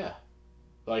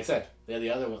 Like I said, they have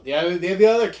the other one. They have the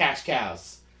other cash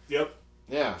cows. Yep.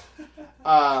 Yeah.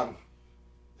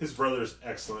 His brother's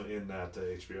excellent in that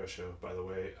HBO show, by the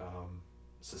way,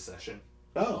 Succession.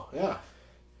 Oh, yeah.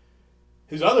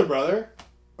 His other brother,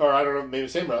 or I don't know, maybe the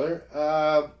same brother,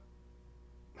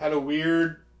 had a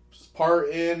weird part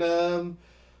in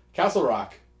Castle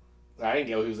Rock. I didn't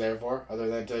get what he was there for, other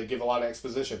than to give a lot of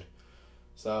exposition.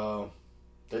 So,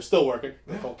 they're still working,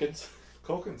 the Culkins.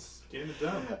 Culkin's getting it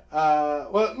done.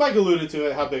 Well, Mike alluded to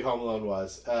it, how big Home Alone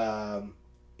was.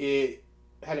 It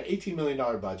had an $18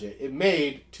 million budget. It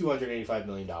made $285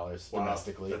 million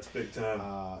domestically. That's big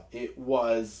time. It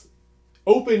was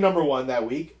open number 1 that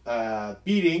week,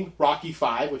 beating Rocky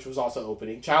V, which was also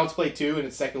opening, Child's Play 2 in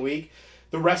its second week,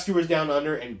 The Rescuers Down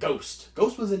Under, and Ghost.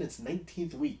 Ghost was in its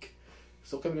 19th week.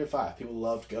 Still coming in at 5. People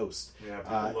loved Ghost. Yeah,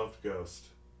 people loved Ghost.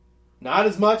 Not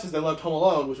as much as they loved Home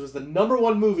Alone, which was the number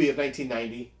 1 movie of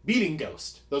 1990, beating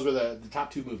Ghost. Those were the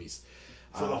top 2 movies.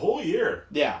 For the whole year.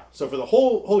 Yeah, so for the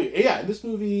whole year. Yeah, and this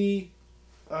movie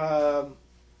premiered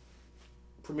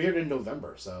in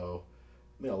November, so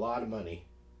made a lot of money.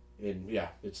 And yeah,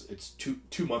 it's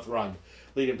 2-month run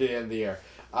leading up to the end of the year.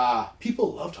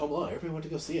 People loved Home Alone. Everybody wanted to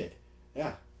go see it.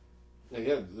 Yeah.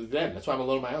 Again, that's why I'm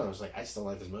alone on my own. I was like, I just don't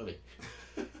like this movie.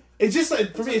 It's just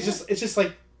like, for me, it's just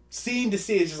like scene to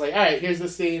scene. It's just like, all right, here's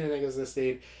this scene, and then goes this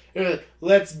scene. And like,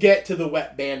 let's get to the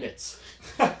wet bandits.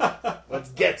 Let's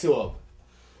get to them.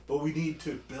 But we need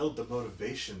to build the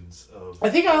motivations of. I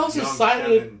think I also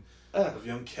sided of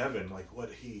young Kevin, like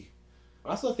what he.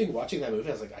 I also think watching that movie,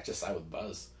 I was like, I just side with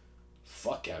Buzz.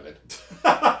 Fuck Kevin.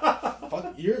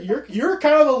 Fuck, you're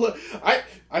kind of a.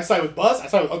 I side with Buzz. I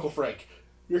side with Uncle Frank.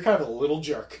 You're kind of a little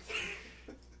jerk.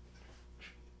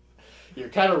 You're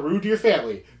kind of rude to your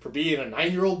family for being a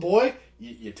 9-year-old boy.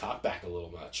 You talk back a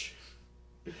little much.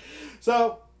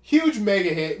 So. Huge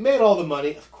mega hit, made all the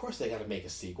money. Of course they got to make a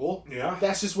sequel. Yeah.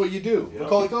 That's just what you do. Yep.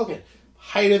 Macaulay Culkin,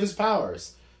 height of his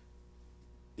powers.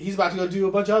 He's about to go do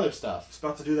a bunch of other stuff. He's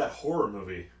about to do that horror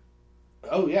movie.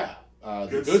 Oh, yeah.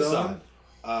 The Good Son.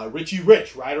 Richie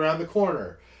Rich, right around the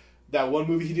corner. That one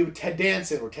movie he did with Ted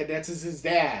Danson, where Ted Danson's his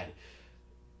dad.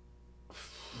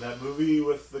 That movie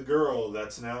with the girl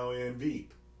that's now in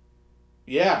Veep.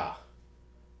 Yeah.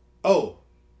 Oh,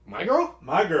 My Girl?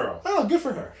 My Girl. Oh, good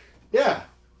for her. Yeah.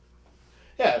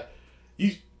 Yeah,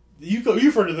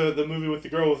 you've heard of the movie with the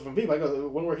girl from Veep. I go the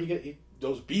one where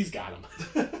those bees got him.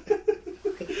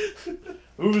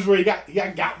 Movies where he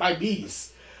got by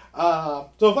bees. So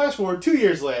flash forward 2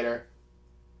 years later,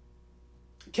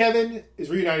 Kevin is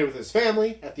reunited with his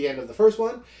family at the end of the first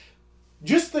one.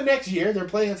 Just the next year, they're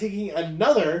planning on taking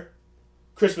another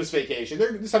Christmas vacation.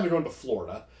 This time they're going to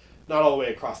Florida, not all the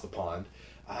way across the pond.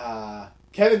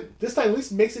 Kevin, this time, at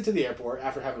least makes it to the airport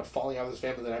after having a falling out with his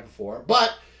family the night before,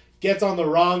 but gets on the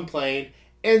wrong plane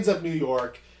ends up New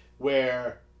York,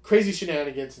 where crazy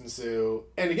shenanigans ensue.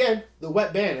 And again, the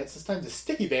wet bandits, this time the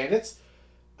sticky bandits,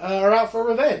 are out for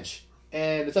revenge.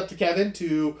 And it's up to Kevin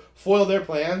to foil their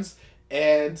plans,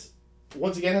 and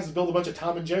once again has to build a bunch of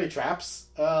Tom and Jerry traps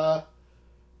to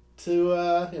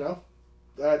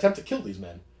attempt to kill these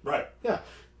men. Right. Yeah.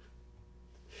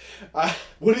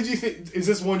 What did you think? Is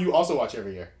this one you also watch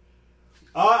every year?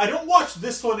 I don't watch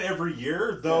this one every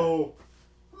year, though.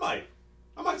 I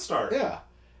might start. Yeah.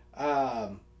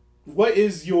 What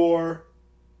is your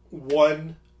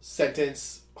one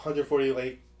sentence, 140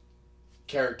 late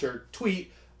character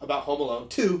tweet about Home Alone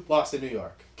 2, Lost in New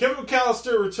York? Kevin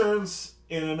McAllister returns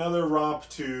in another romp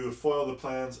to foil the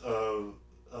plans of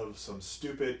some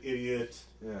stupid idiot.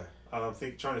 Yeah.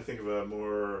 Trying to think of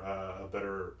a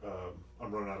better.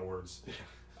 I'm running out of words.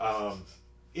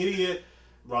 Idiot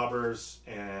robbers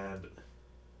and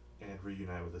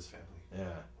reunite with his family.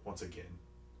 Yeah. Once again.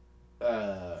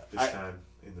 This time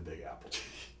in the Big Apple.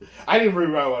 I didn't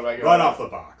rewrite one. Right off the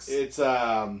box. It's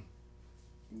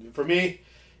for me,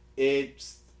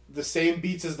 it's the same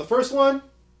beats as the first one.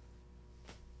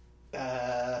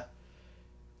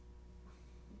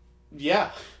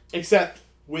 Yeah, except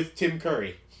with Tim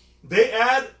Curry.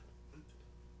 It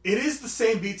is the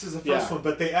same beats as the first Yeah. one,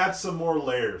 but they add some more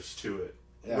layers to it.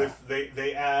 Yeah.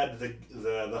 They add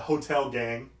the hotel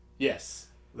gang. Yes.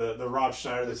 The Rob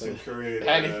Schneider, the Tim Curry,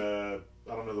 I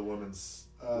don't know the woman's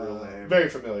real name. Very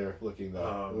familiar looking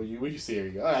though. When you see her,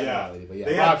 you go, I know that lady, but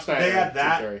yeah, Rob Schneider. They add Tim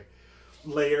that Curry.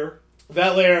 layer.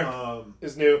 That layer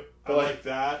is new. I like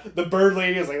that. The bird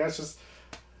lady is like, that's just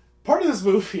part of this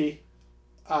movie.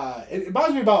 It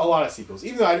bothers me about a lot of sequels.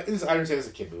 Even though I understand it's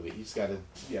a kid movie, you just gotta,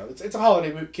 it's a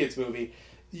holiday kids movie.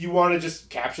 You want to just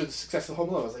capture the success of Home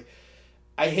Alone. I was like,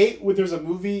 I hate when there's a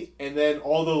movie and then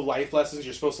all the life lessons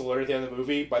you're supposed to learn at the end of the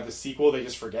movie, by the sequel they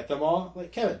just forget them all.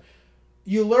 Like, Kevin,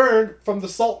 you learned from the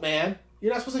Salt Man.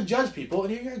 You're not supposed to judge people,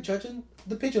 and here you're judging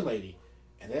the pigeon lady.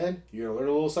 And then you're going to learn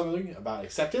a little something about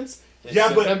acceptance, and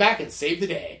then come back and save the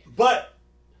day. But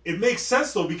it makes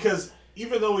sense, though, because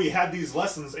even though he had these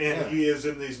lessons and he is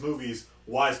in these movies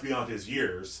wise beyond his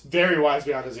years. Very wise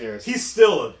beyond his years. He's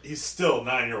still a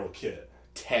 9-year-old kid.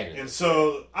 10. And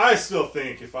so I still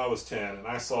think if I was 10 and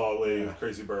I saw a lady with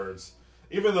crazy birds,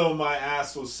 even though my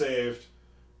ass was saved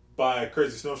by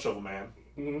Crazy Snow Shovel Man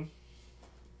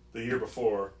the year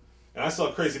before, and I saw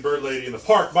a crazy bird lady in the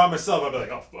park by myself, I'd be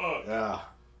like, oh, fuck. Yeah.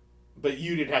 But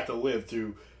you didn't have to live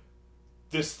through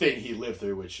this thing he lived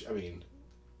through, which, I mean,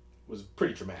 was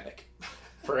pretty traumatic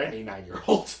for any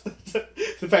 9-year-old.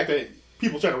 The fact that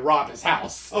people trying to rob his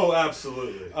house. Oh,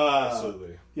 absolutely.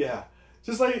 Absolutely. Yeah.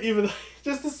 Just like,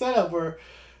 just the setup where,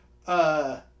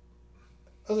 I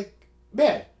was like,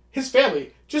 man, his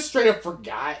family just straight up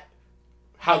forgot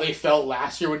how they felt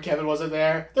last year when Kevin wasn't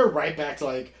there. They're right back to,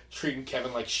 like, treating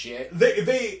Kevin like shit.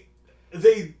 They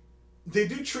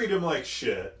do treat him like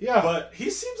shit. Yeah. But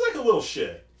he seems like a little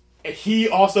shit. And he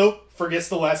also forgets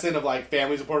the lesson of, like,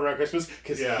 families important around Christmas,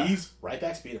 because he's right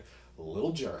back to being a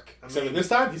little jerk. Except this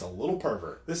time, he's a little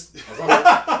pervert. As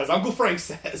Uncle Frank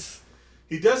says.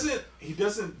 He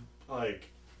doesn't like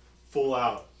full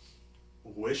out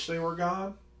wish they were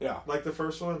gone. Yeah, like the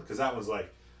first one, because that was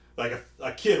like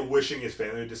a kid wishing his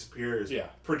family would disappear is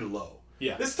pretty low.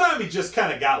 Yeah, this time he just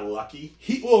kind of got lucky.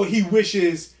 He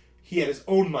wishes he had his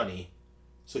own money,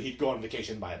 so he'd go on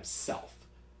vacation by himself,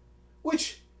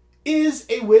 which is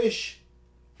a wish.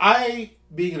 I,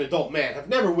 being an adult man, have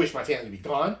never wished my family to be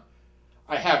gone.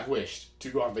 I have wished to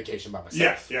go on vacation by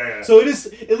myself. Yeah. So it is,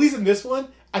 at least in this one,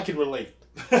 I can relate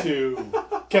to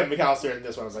Kevin McAllister in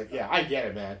this one. I was like, yeah, I get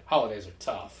it, man. Holidays are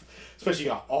tough. Especially you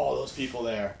got all those people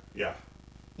there. Yeah.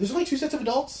 There's only 2 sets of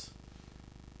adults?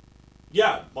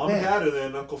 Yeah, Mom and Dad, and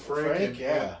then Uncle Frank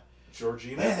and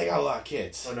Georgina. Man, they got a lot of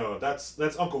kids. Oh, no, that's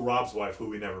Uncle Rob's wife, who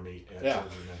we never meet. Georgina.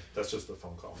 That's just a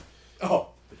phone call. Oh.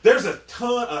 There's a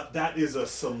ton that is a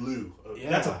slew.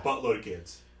 That's a buttload of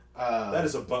kids. That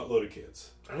is a buttload of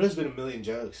kids. I know there's been a million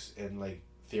jokes and, like,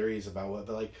 theories about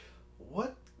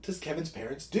what does Kevin's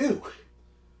parents do?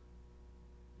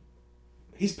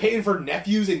 He's paying for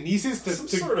nephews and nieces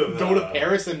to go to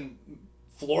Paris and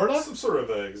Florida? Some sort of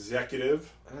an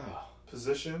executive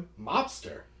position.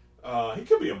 Mobster. He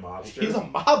could be a mobster. He's a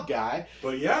mob guy.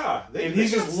 But yeah.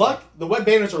 He's just lucky. The wet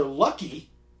bandits are lucky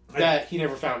that he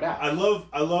never found out. I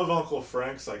love Uncle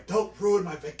Frank's like, don't ruin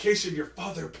my vacation. Your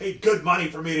father paid good money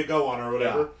for me to go on or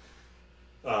whatever.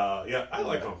 I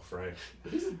like Uncle Frank.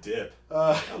 He's a dip.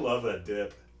 I love that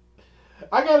dip.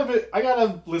 I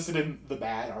gotta listen in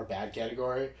our bad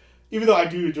category. Even though I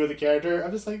do enjoy the character,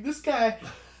 I'm just like, this guy,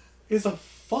 is a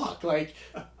fuck. Like,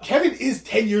 Kevin is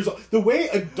 10 years old. The way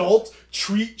adults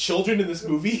treat children in this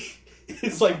movie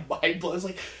is like mind blowing. It's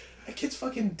like, that kid's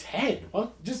fucking 10.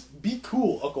 Well, just be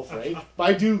cool, Uncle Frank. But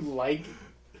I do like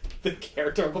the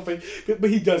character Uncle Frank, but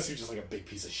he does seem just like a big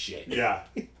piece of shit. Yeah.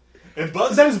 And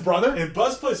Buzz, is that his brother? And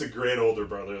Buzz plays a great older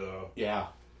brother, though. Yeah.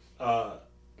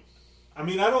 I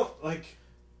mean, I don't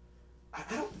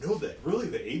know that really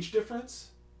the age difference,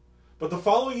 but the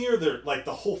following year they're like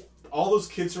all those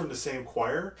kids are in the same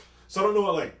choir, so I don't know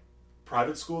what like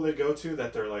private school they go to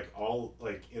that they're like all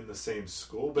like in the same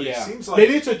school, but it seems like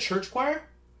maybe it's a church choir.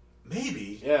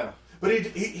 Maybe, yeah. But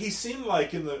he seemed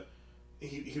like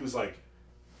he was like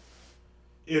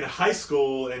in high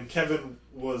school, and Kevin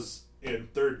was in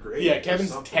third grade. Yeah,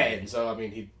 Kevin's 10, so I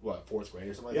mean, fourth grade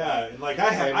or something like that. Yeah, and like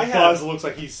I Buzz looks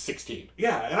like he's 16.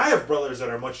 Yeah, and I have brothers that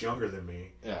are much younger than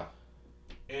me. Yeah.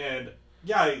 And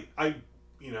yeah, I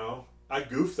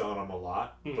goofed on him a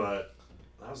lot, but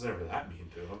I was never that mean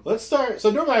to him. Let's start.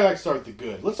 So normally I like to start with the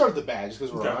good. Let's start with the bad, just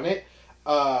because we're on it.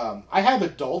 I have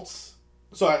adults,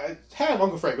 so I have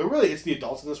Uncle Frank, but really it's the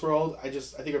adults in this world. I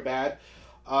think are bad.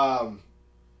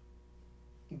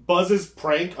 Buzz's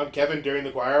prank on Kevin during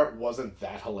the choir wasn't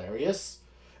that hilarious,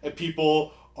 and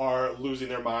people are losing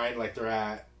their mind like they're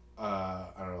at I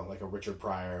don't know, like a Richard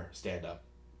Pryor stand-up.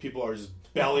 People are just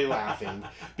belly laughing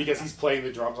because he's playing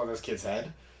the drums on this kid's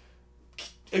head.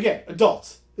 Again,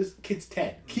 adults. This kid's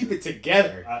 10. Keep it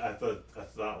together. I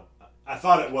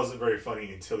thought it wasn't very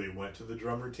funny until he went to the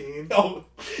drum routine. Oh,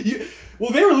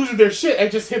 well, they were losing their shit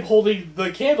at just him holding the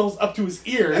candles up to his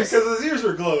ears. Because his ears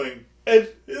were glowing. And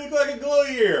he looked like a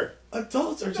glowy ear.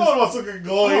 Adults are just... No one wants to look like a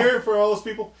glowy ear for all those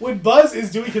people. When Buzz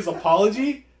is doing his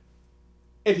apology,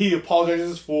 and he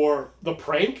apologizes for the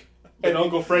prank, and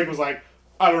Uncle Frank was like,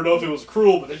 I don't know if it was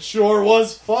cruel, but it sure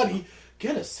was funny.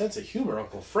 Get a sense of humor,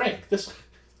 Uncle Frank. It's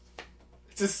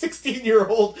a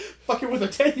 16-year-old fucking with a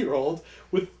 10-year-old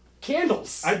with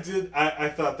candles. I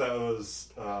thought that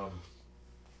was...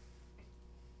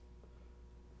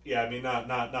 yeah, I mean, not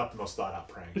the most thought-out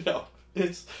prank. No,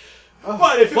 it's...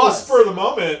 but if it was spur of the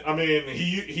moment, I mean,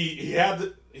 he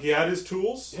had his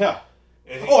tools. Yeah.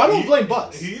 And I don't blame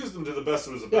Buzz. He used them to the best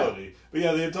of his ability. Yeah. But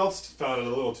yeah, the adults found it a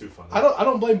little too funny. I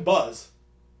don't blame Buzz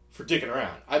for dicking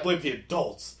around. I blame the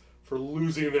adults for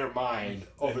losing their mind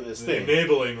over this thing.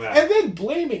 Enabling that. And then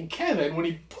blaming Kevin when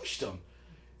he pushed him.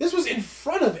 This was in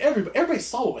front of everybody. Everybody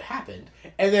saw what happened.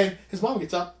 And then his mom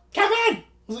gets up, Kevin! I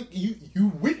was like, you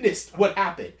witnessed what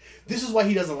happened. This is why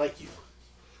he doesn't like you.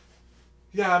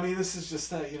 Yeah, I mean, this is just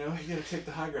that, you gotta take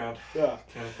the high ground. Yeah.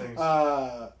 Kind of things.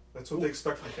 That's what they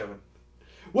expect from Kevin.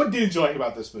 What did you like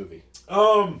about this movie?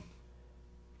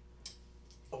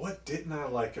 What didn't I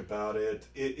like about it?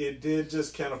 It did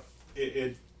just kind of...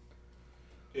 It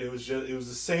was the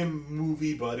same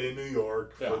movie, but in New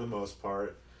York, for the most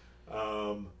part.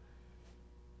 I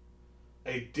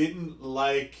didn't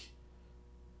like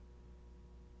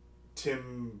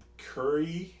Tim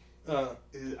Curry. I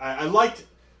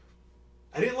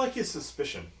didn't like his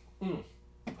suspicion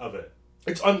of it.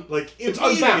 It's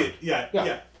unfounded.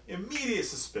 Yeah. Immediate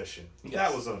suspicion. Yes.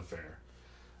 That was unfair.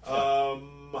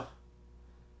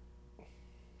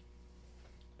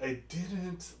 I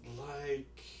didn't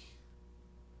like...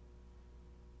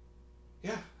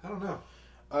 Yeah, I don't know.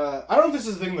 I don't know if this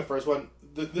is the thing in the first one.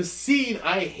 The scene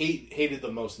I hated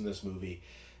the most in this movie,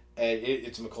 and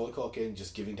it's Macaulay Culkin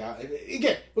just giving down. And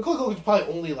again, Macaulay Culkin's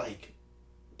probably only like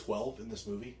 12 in this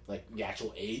movie, like the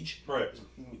actual age. Right.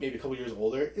 Maybe a couple years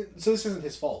older. So this isn't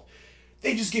his fault.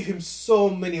 They just give him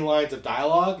so many lines of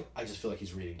dialogue. I just feel like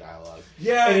he's reading dialogue.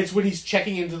 Yeah. And it's when he's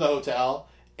checking into the hotel,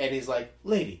 and he's like,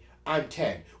 lady, I'm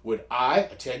 10. Would I,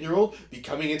 a 10-year-old, be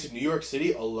coming into New York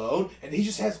City alone? And he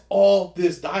just has all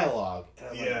this dialogue. And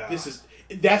I'm like,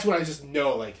 that's when I just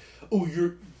know, like, oh,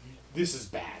 this is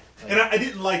bad. Like, and I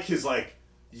didn't like his, like,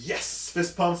 yes,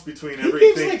 fist pumps between everything.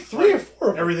 He gives, like, 3 or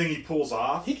 4. Everything he pulls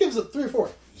off. He gives it 3 or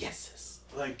 4 yeses.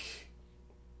 Like,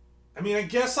 I mean, I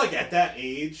guess, like, at that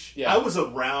age, I was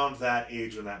around that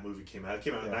age when that movie came out. It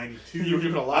came out in 92. You were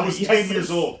doing a lot I was 10 years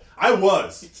old. I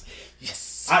was.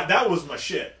 Yes. That was my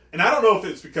shit. And I don't know if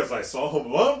it's because I saw Home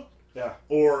Alone. Yeah.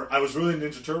 Or I was really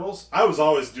Ninja Turtles. I was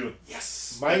always doing,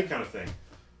 that kind of thing.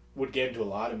 Would get into a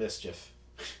lot of mischief.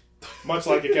 Much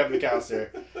like a Kevin McAllister.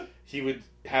 He would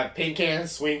have paint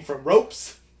cans swing from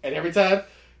ropes, and every time,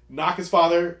 knock his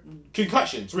father.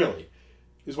 Concussions, really,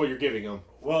 is what you're giving him.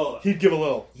 Well, he'd give a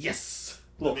little,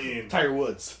 little Tiger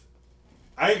Woods.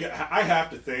 I have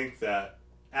to think that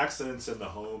accidents in the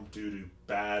home due to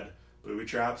bad booby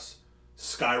traps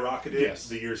skyrocketed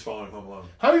the years following Home Alone.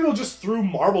 How many people just threw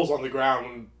marbles on the ground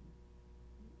when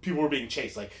people were being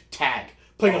chased? Like, tag,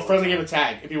 playing a All the friendly time. game of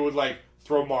tag, and people would like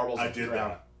throw marbles. I at the did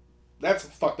ground. that. That's a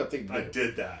fucked up thing to do. I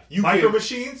did that. You Micro can-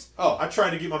 machines? Oh. I tried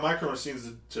to get my micro machines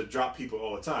to drop people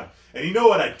all the time. And you know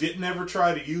what I didn't ever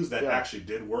try to use that Yeah. actually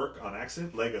did work on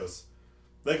accident? Legos.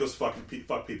 Legos fucking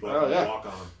fuck people Oh, up when yeah. they walk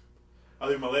on them. I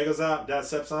leave my Legos out, Dad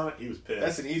steps on it, he was pissed.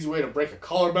 That's an easy way to break a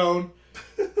collarbone.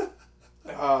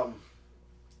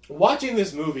 Watching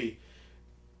this movie,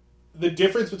 the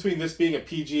difference between this being a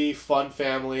PG, fun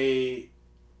family,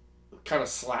 kind of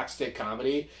slapstick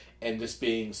comedy, and this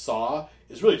being Saw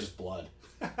is really just blood.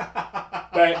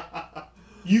 Right?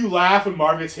 You laugh when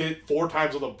Marv gets hit 4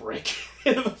 times with a brick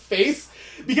in the face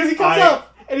because he comes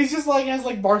up and he's just like has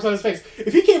like marks on his face.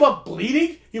 If he came up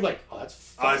bleeding, you'd be like, oh, that's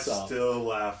fucked up. still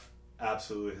laugh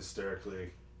absolutely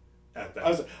hysterically at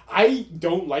that. I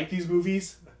don't like these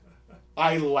movies.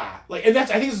 I laugh and I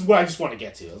think this is what I just want to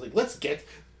get to. I was like, let's get.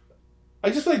 I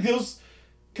just feel like those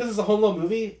because it's a Home Alone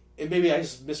movie, and maybe I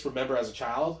just misremember as a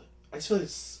child. I just feel like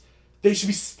they should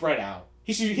be spread out.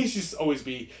 He should just always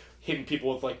be hitting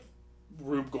people with like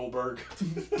Rube Goldberg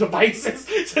devices.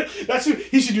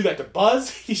 He should do that to Buzz.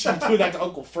 He should be doing that to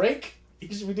Uncle Frank. He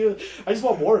should be doing. I just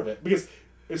want more of it because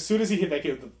as soon as he hit that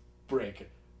kid with the brick,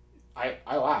 I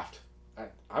laughed.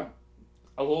 I'm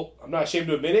a little. I'm not ashamed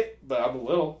to admit it, but I'm a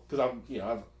little because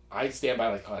I stand by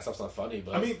like, oh, that stuff's not funny.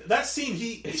 But I mean, that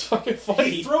scene, it's fucking funny.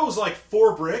 he throws like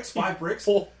 5 bricks.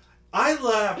 I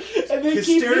laugh And they keep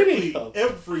hysterically hitting them.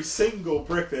 every single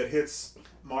brick that hits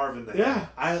Marv in the head.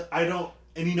 Yeah. I don't,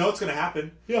 and you know it's going to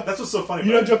happen. Yeah. That's what's so funny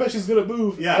You know about Joe Pesci's gonna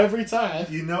move every time. it.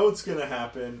 You know it's going to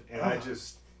happen, and I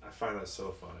find that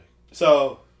so funny.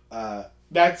 So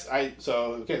that's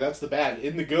the bad.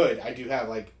 In the good, I do have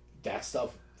like that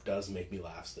stuff does make me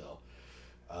laugh still.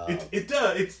 It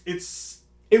does.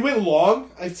 It went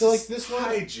long. I feel like this one.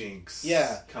 hijinks.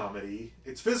 Yeah. Comedy.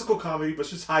 It's physical comedy, but it's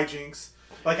just hijinks.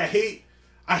 Like I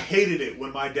hated it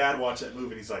when my dad watched that movie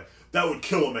and he's like, that would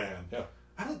kill a man. Yeah.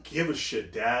 I don't give a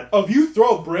shit, Dad. Oh, if you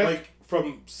throw a brick Like-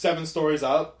 from 7 stories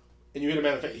up and you hit a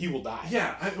man in the face, he will die.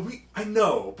 Yeah, I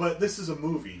know, but this is a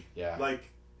movie. Yeah. Like,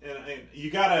 and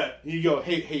you gotta. You go,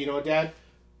 hey, you know what, Dad?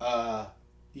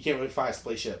 You can't really fly a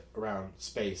spaceship around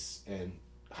space and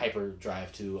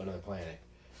hyperdrive to another planet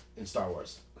in Star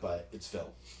Wars, but it's film.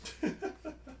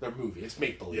 They're movie. It's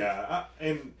make believe. Yeah,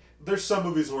 and there's some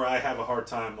movies where I have a hard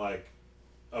time. Like,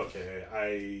 okay,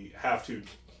 I have to,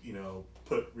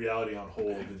 put reality on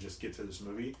hold and just get to this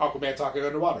movie. Aquaman talking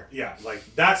underwater. Yeah, like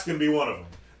that's gonna be one of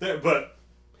them. But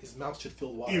His mouth should fill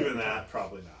with water. even that,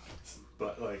 probably not.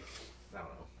 But like, I don't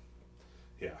know.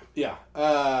 Yeah.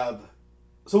 Yeah.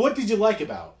 So what did you like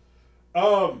about?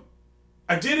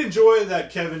 I did enjoy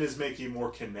that Kevin is making more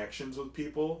connections with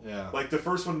people. Yeah. Like the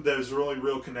first one, there was really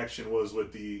real connection was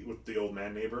with the old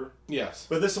man neighbor. Yes.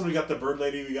 But this one, we got the bird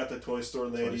lady, we got the toy store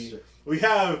lady. Store. We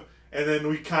have, and then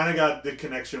we kind of got the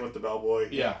connection with the bellboy.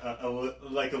 Yeah.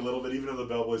 Like a little bit, even though the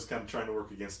bellboy's kind of trying to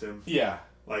work against him. Yeah.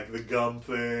 Like the gum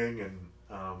thing, and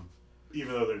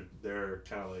even though they're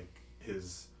kind of like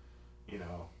his,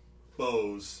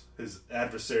 foes, his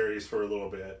adversaries for a little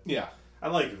bit. Yeah. I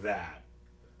like that.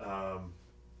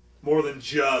 More than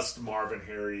just Marv and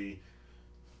Harry.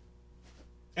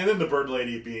 And then the bird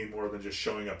lady being more than just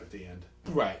showing up at the end.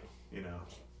 Right.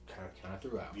 Kind of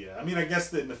throughout. Yeah, I mean, I guess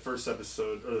that in the first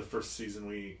episode, or the first season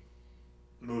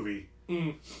movie,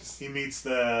 he meets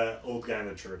the old guy in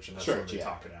the church, and that's when they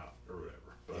talk it out, or whatever.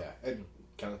 But, yeah, and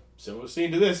kind of similar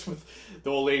scene to this with the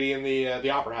old lady in the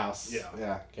opera house.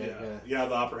 Yeah. Yeah.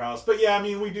 The opera house. But yeah, I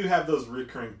mean, we do have those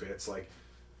recurring bits, like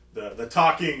the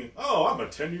talking, oh, I'm a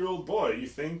 10-year-old boy, you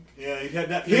think? Yeah, he had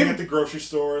that thing at the grocery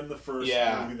store in the first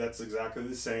movie that's exactly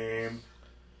the same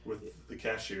with the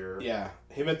cashier. Yeah,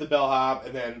 him at the bellhop,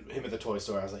 and then him at the toy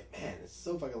store. I was like, man, it's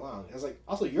so fucking long. I was like,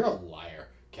 also, you're a liar,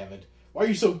 Kevin. Why are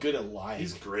you so good at lying?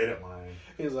 He's great at lying.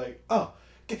 He's like, oh,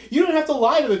 you don't have to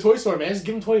lie to the toy store, man. Just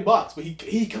give him $20. But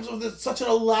he comes up with such an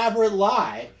elaborate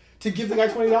lie to give the guy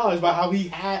 $20 about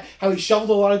how he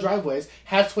shoveled a lot of driveways,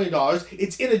 has $20,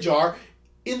 it's in a jar,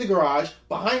 in the garage,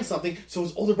 behind something, so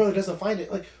his older brother doesn't find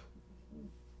it. Like,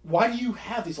 why do you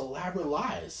have these elaborate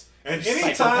lies? And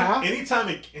Psychopath? anytime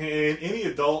any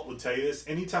adult would tell you this,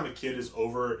 anytime a kid is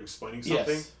over explaining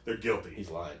something, they're guilty. He's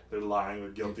lying. They're lying.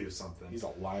 They're guilty of something. He's a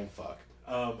lying fuck.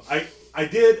 I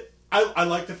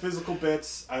like the physical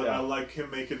bits. I like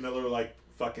him making another like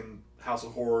fucking House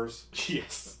of Horrors.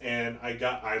 Yes. And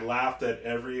I laughed at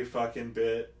every fucking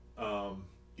bit,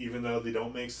 even though they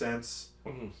don't make sense.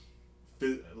 Mm-hmm.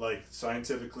 Like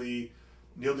scientifically,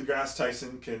 Neil deGrasse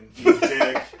Tyson can eat a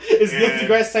dick. Is Neil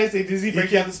deGrasse Tyson? Does he break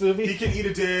down this movie? He can eat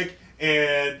a dick,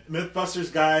 and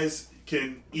MythBusters guys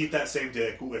can eat that same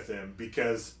dick with him,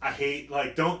 because I hate,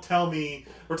 like, don't tell me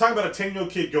we're talking about a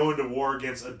 10-year-old kid going to war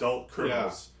against adult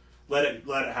criminals. Let it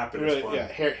happen. Really, it's fun. yeah,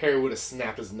 Harry would have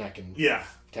snapped his neck in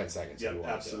 10 seconds. Yeah, if he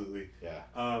wanted absolutely. to.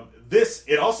 Yeah.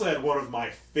 It also had one of my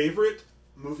favorite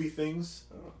movie things.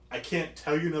 I can't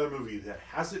tell you another movie that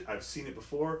has it. I've seen it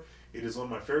before. It is one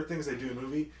of my favorite things they do in a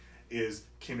movie, is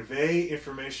convey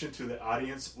information to the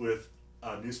audience with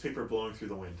a newspaper blowing through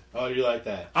the wind. Oh, you like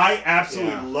that? I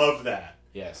absolutely love that.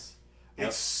 Yes.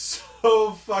 It's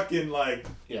so fucking, like,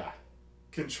 yeah,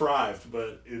 contrived,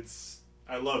 but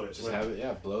I love it. Just have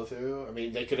it, blow through. I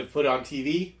mean, they could have put it on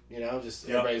TV, just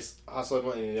everybody's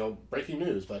hustling, breaking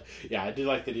news. But yeah, I do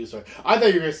like the news story. I thought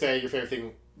you were going to say your favorite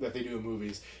thing that they do in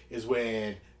movies is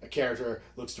when a character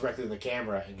looks directly in the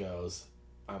camera and goes,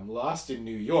 "I'm lost in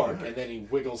New York," and then he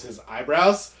wiggles his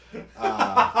eyebrows.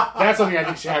 That's something I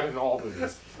think should happen in all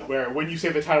movies, where when you say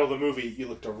the title of the movie, you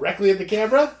look directly at the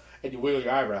camera and you wiggle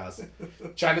your eyebrows.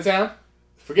 Chinatown?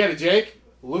 Forget it, Jake.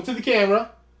 Look to the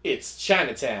camera. It's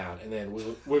Chinatown, and then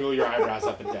wiggle your eyebrows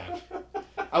up and down.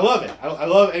 I love it. I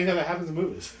love anything that happens in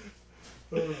movies.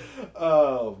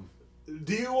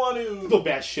 Do you want to? I feel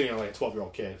bad shitting on like a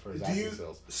 12-year-old kid for his acting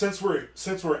skills.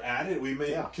 Since we're at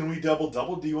it, can we double?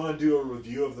 Do you want to do a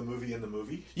review of the movie in the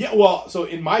movie? Yeah. Well, so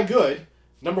in my good,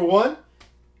 number 1,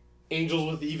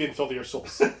 Angels with Even Filthier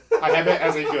Souls. I have it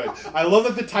as a good. I love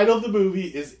that the title of the movie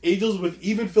is Angels with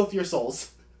Even Filthier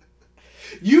Souls.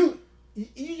 You're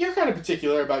kind of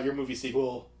particular about your movie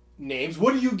sequel names.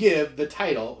 What do you give the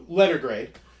title, letter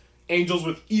grade, Angels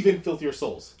with Even Filthier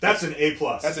Souls? That's an A+.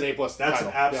 That's an A+. That's title.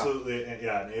 an absolutely,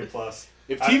 an A+.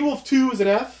 If Teen Wolf 2 is an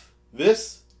F,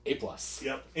 this, A+.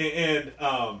 Yep. And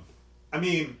I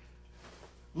mean,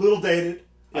 little dated.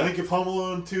 Yeah. I think if Home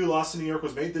Alone 2 Lost in New York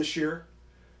was made this year,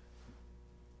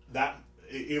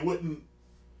 it wouldn't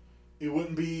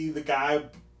be the guy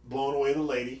blowing away the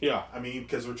lady. Yeah. I mean,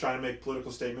 because we're trying to make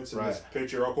political statements in right. this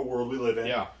patriarchal world we live in.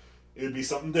 Yeah. It would be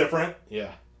something different.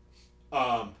 Yeah.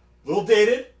 Little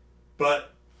dated,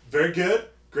 but very good.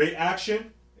 Great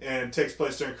action, and takes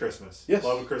place during Christmas. Yes.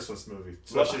 Love a Christmas movie,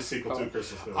 especially a sequel to a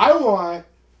Christmas movie. I want,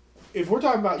 if we're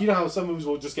talking about, how some movies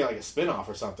will just get like a spin-off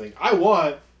or something, I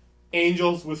want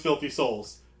Angels with Filthy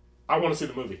Souls. I want to see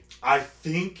the movie. I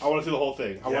want to see the whole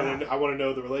thing. I want to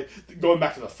know going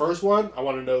back to the first one, I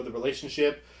want to know the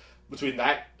relationship between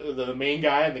the main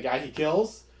guy and the guy he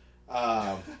kills.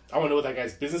 I want to know what that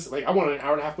guy's business is. Like, I want an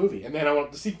hour and a half movie, and then I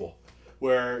want the sequel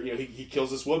where he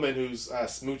kills this woman who's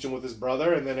smooching with his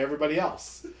brother and then everybody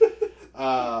else.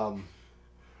 Yeah,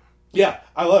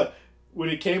 I love it. When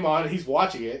it came on, he's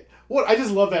watching it. I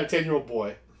just love that 10-year-old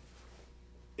boy.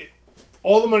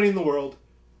 All the money in the world.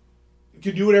 He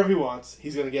can do whatever he wants.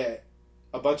 He's going to get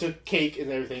a bunch of cake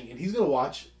and everything, and he's going to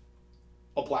watch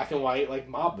a black and white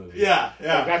mob movie. Yeah.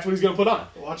 That's what he's going to put on.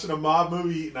 Watching a mob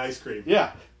movie eating ice cream.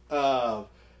 Yeah. I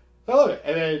love it.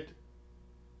 And then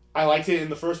I liked it in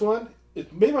the first one.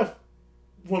 It made one of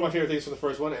my favorite things from the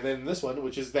first one, and then this one,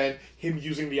 which is then him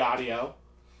using the audio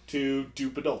to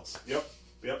dupe adults. Yep.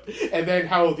 And then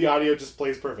how the audio just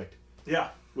plays perfect. Yeah.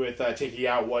 With taking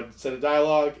out one set of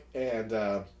dialogue, and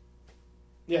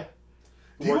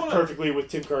worked perfectly with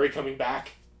Tim Curry coming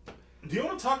back. Do you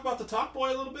want to talk about the Talk Boy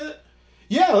a little bit?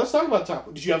 Yeah, let's talk about Talk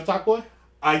Boy. Did you have a Talk Boy?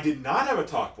 I did not have a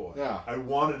Talk Boy. Yeah. I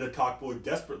wanted a Talk Boy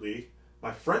desperately.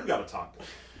 My friend got a Talk Boy.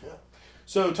 Yeah.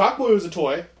 So Talk Boy was a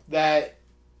toy that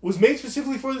was made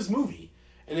specifically for this movie.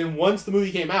 And then once the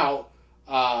movie came out,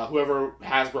 whoever,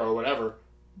 Hasbro or whatever,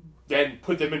 then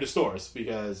put them into stores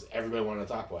because everybody wanted a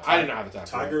Talk Boy. I did not have a Talk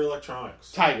Boy. Tiger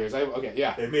Electronics. Tigers. Okay,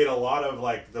 yeah. They made a lot of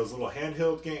those little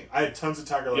handheld games. I had tons of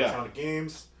Tiger Electronic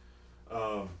games.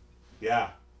 Yeah.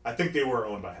 I think they were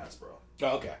owned by Hasbro.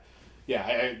 Oh, okay. Yeah,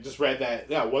 I just read that.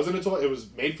 Yeah, it wasn't a toy. It was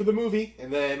made for the movie,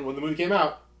 and then when the movie came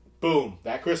out, boom,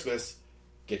 that Christmas,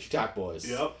 get your Talk Boys.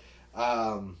 Yep.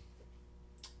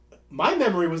 My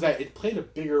memory was that it played a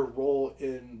bigger role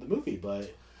in the movie,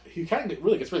 but he kind of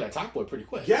really gets rid of that Talk Boy pretty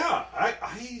quick. Yeah, I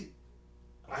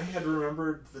had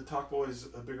remembered the Talk Boys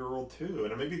a bigger role too,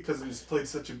 and maybe because it played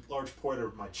such a large part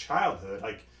of my childhood.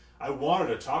 I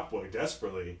wanted a Talk Boy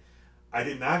desperately. I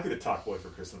did not get a Talk Boy for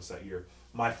Christmas that year.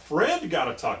 My friend got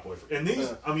a Talk Boy, and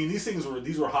these things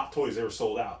were hot toys. They were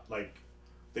sold out.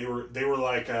 They were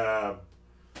like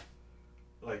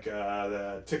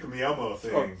the Tickle Me Elmo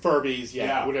thing. Or Furbies,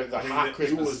 yeah. The hot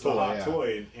Christmas it was toy. The hot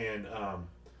toy,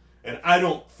 and I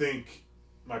don't think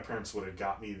my parents would have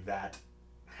got me that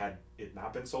had it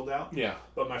not been sold out. Yeah.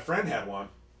 But my friend had one,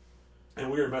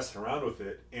 and we were messing around with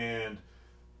it, and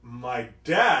my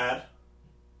dad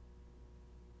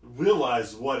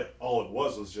realized all it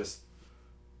was just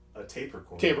a tape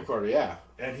recorder. Tape recorder, yeah.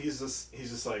 And he's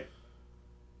just like,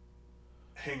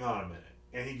 hang on a minute.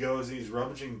 And he goes, and he's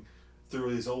rummaging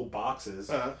through these old boxes.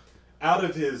 Uh-huh. Out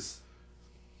of his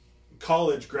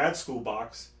college grad school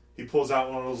box, he pulls out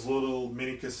one of those little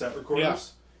mini cassette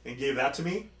recorders and gave that to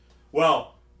me.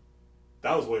 Well,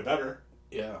 that was way better.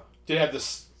 Yeah. Did it have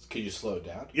this? Could you slow it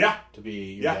down? Yeah. To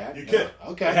be your Yeah, dad? you could.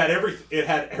 Okay. It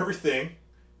had everything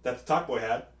that the Talk Boy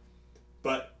had,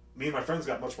 but me and my friends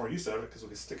got much more use out of it because we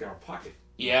could stick it in our pocket.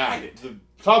 Yeah. Hide it. The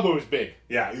Talk Boy was big.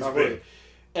 Yeah, he was Talk Boy. big.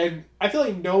 And I feel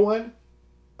like no one,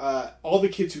 all the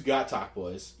kids who got Talk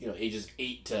Boys, ages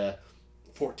 8 to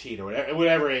 14 or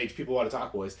whatever age people want to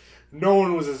Talk Boys, no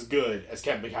one was as good as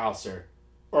Kevin McAllister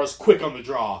or as quick on the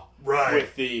draw Right.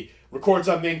 with the record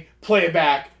something, play it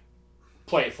back,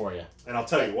 play it for you. And I'll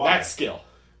tell you why. That's skill.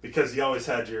 Because you always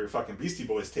had your fucking Beastie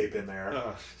Boys tape in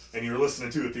there, and you were listening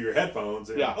to it through your headphones,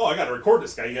 and, Yeah. I got to record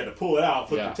this guy. You had to pull it out,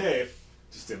 flip Yeah. the tape.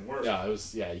 Just didn't work. Yeah, it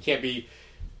was. Yeah, you can't be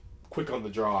quick on the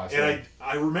draw. So. And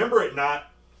I remember it not,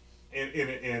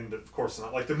 and of course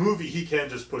not, like the movie, he can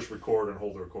just push record and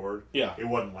hold the record. Yeah. It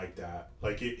wasn't like that.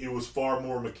 Like, it was far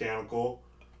more mechanical.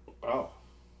 Oh.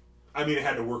 I mean, it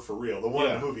had to work for real. The one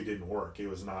in Yeah. the movie didn't work. It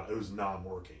was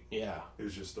non-working. Yeah. It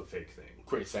was just a fake thing.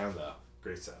 Great sound though.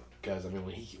 Great sound. Because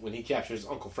when he captures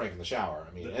Uncle Frank in the shower,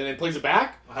 and then plays it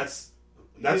back. That's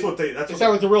It what sounds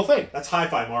like the real thing. that's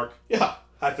hi-fi, Mark. Yeah.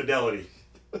 High fidelity.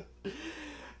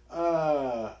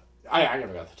 I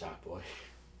never got the Talk Boy.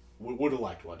 Would have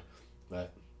liked one,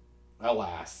 but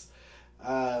alas.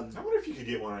 I wonder if you could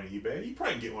get one on eBay. You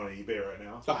probably can get one on eBay right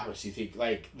now. How much do you think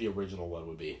like the original one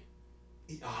would be?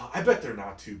 I bet they're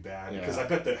not too bad because Yeah. I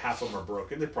bet that half of them are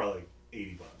broken. They're probably like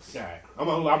 $80. All right, I'm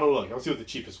gonna look. I'll see what the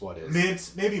cheapest one is.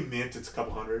 Mint. It's a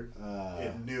couple hundred.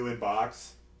 New in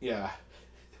box. Yeah.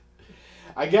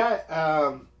 I got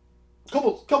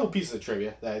couple pieces of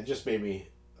trivia that just made me.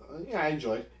 I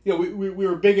enjoyed. We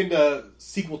were big into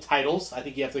sequel titles. I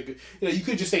think you have to. You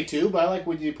could just say 2, but I like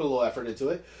when you put a little effort into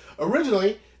it.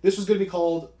 Originally, this was going to be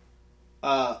called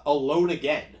Alone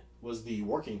Again. Was the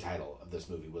working title of this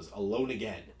movie? Was Alone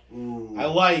Again. Ooh. I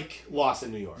like Lost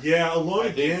in New York. Yeah, Alone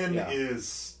I think, Again yeah.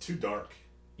 is too dark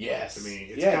Yes. to me.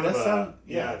 It's yeah, kind of that sound,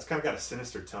 it's kind of got a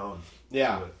sinister tone.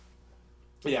 Yeah. to it.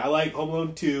 Yeah, I like Home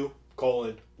Alone 2,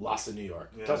 Lost in New York.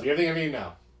 Yeah. Tells me everything I need to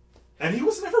know. And he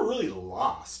was never really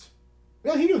lost.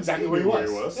 Yeah, he knew exactly where he knew was.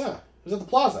 where he was. Yeah, he was at the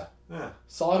plaza. Yeah.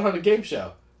 Saw it on a game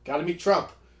show. Got to meet Trump.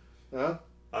 Huh?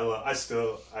 I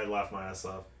laugh my ass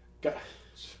off. Got,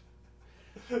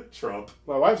 Trump.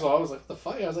 my wife saw it. I was like, what the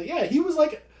fuck? I was like, yeah, he was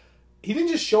like, he didn't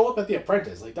just show up at The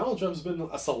Apprentice. Like, Donald Trump's been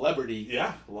a celebrity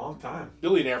Yeah, a long time.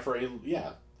 billionaire for,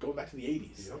 going back to the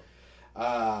 80s.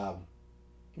 Yep.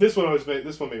 This one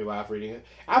made me laugh reading it.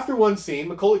 After one scene,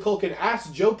 Macaulay Culkin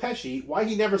asked Joe Pesci why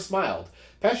he never smiled.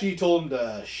 Pesci told him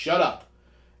to shut up.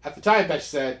 At the time, Pesci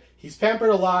said, he's pampered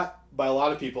a lot by a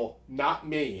lot of people, not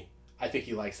me. I think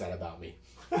he likes that about me.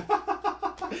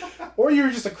 Or you were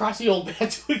just a crotchety old man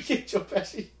doing it, Joe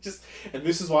Pesci. And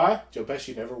this is why Joe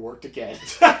Pesci never worked again.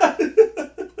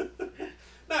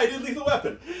 No, he did Lethal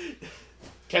Weapon.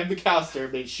 Ken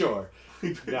McAllister made sure.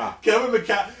 Nah.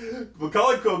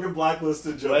 Macaulay Culkin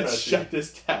blacklisted Joe Let's Pesci. shut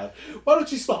this down. Why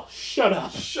don't you smile? Shut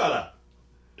up. Shut up.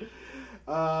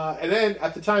 And then,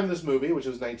 at the time of this movie, which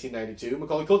was 1992,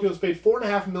 Macaulay Culkin was paid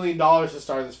 $4.5 million to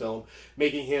star in this film,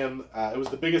 making him, it was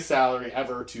the biggest salary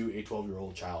ever to a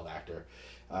 12-year-old child actor.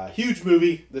 Huge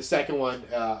movie, the second one.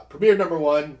 Premiered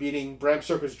 #1, beating Bram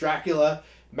Stoker's Dracula,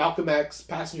 Malcolm X,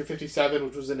 Passenger 57,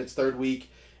 which was in its 3rd week,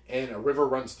 and A River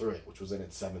Runs Through It, which was in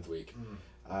its 7th week.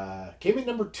 Came in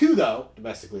 #2, though,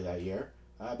 domestically that year,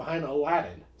 behind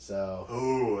Aladdin. So,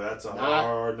 Ooh, that's a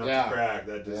hard nut yeah. to crack.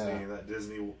 That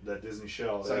Yeah. Disney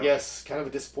shell. so yeah. I guess kind of a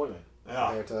disappointment. Yeah.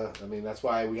 Compared to, that's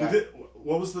why we got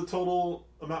What was the total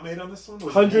amount made on this one?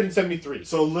 Was it- 173.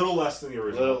 So a little less than the A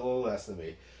original. little less than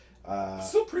me.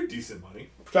 Still pretty decent money.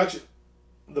 Production,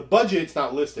 the budget's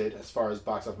not listed as far as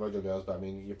Box Office Mojo goes, but I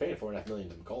mean, you're paying $4.5 million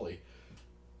to Macaulay.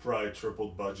 Probably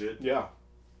tripled budget. Yeah.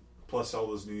 Plus all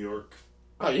those New York.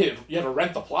 Oh, you had to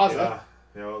rent the plaza.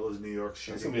 Yeah, all those New York That's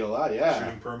gonna shooting, be a lot, yeah.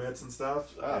 shooting permits and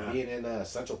stuff. Being in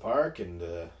Central Park and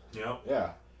Yeah.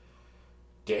 yeah,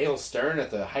 Daniel Stern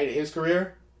at the height of his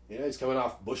career. He's coming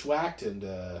off Bushwhacked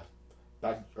and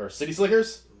City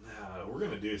Slickers. Nah, we're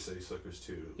gonna do City Slickers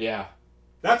too. Yeah,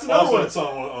 That's another Also- one that's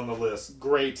on the list.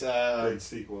 great Great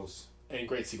sequels. and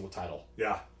great sequel title,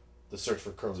 Yeah. The Search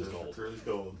for Curly's Gold. Curly's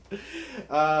Gold.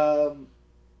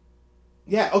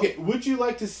 Yeah, okay. Would you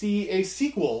like to see a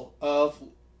sequel of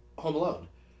Home Alone?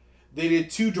 They did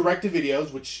 2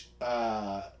 directed-videos, which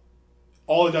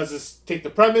all it does is take the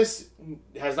premise.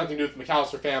 It has nothing to do with the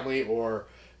McAllister family or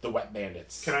the Wet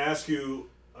Bandits. Can I ask you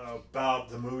about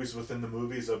the movies within the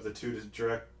movies of the 2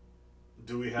 direct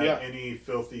Do we have any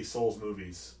Filthy Souls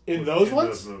movies in those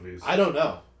ones? Movies? I don't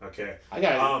know. Okay, I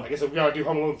guess we gotta do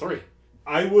Home Alone 3.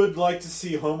 I would like to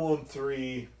see Home Alone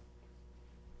 3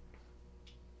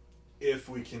 if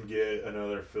we can get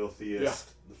another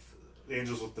filthiest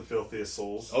Angels with the Filthiest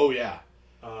Souls. Oh yeah.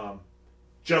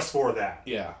 Just for that.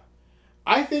 Yeah.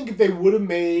 I think if they would have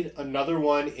made another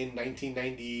one in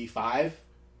 1995,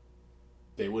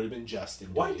 they would have been just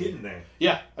in. Why didn't they?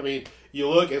 Yeah, I mean, you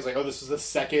look, it's like, oh, this is the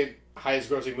second highest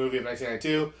grossing movie of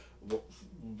 1992. Well,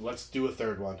 let's do a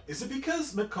third one. Is it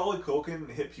because Macaulay Culkin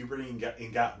hit puberty and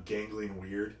got gangly and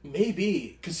weird?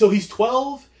 Maybe. So he's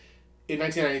 12 in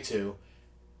 1992.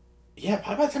 Yeah,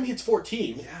 by the time he hits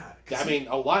 14. Yeah. I mean,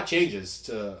 a lot changes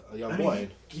to a young boy.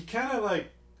 He kind of like,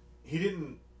 he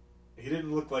didn't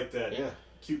look like that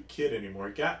cute kid anymore.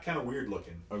 He got kind of weird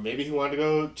looking. Or maybe he wanted to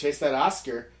go chase that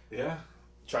Oscar. Yeah.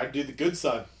 Try to do the good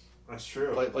son. That's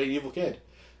true. Play an evil kid.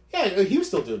 Yeah, he was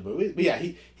still doing movies. But yeah,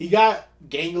 he got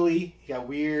gangly. He got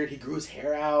weird. He grew his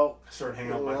hair out. Started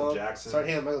hanging out with Michael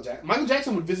Jackson. Michael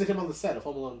Jackson would visit him on the set of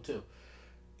Home Alone 2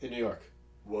 in New York.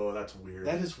 Whoa, that's weird.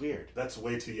 That is weird. That's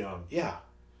way too young. Yeah.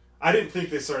 I didn't think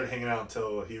they started hanging out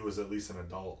until he was at least an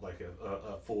adult, like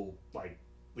a full, like,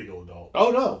 legal adult.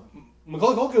 Oh, no.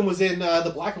 Macaulay Culkin was in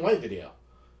the black and white video.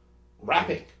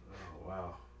 Rapping. Oh,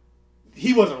 wow.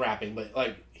 He wasn't rapping, but,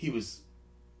 like, he was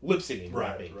lip-syncing,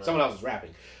 right, rapping. Right. Someone else was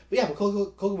rapping. But yeah,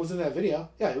 Macaulay Culkin was in that video.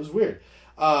 Yeah, it was weird.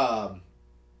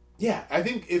 Yeah, I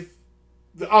think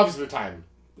obviously the time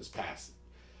was past.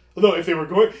 Although, if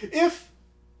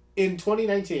in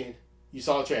 2019 you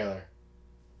saw a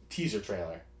teaser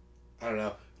trailer, I don't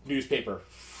know, newspaper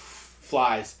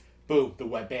flies, boom, the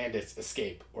wet bandits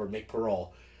escape or make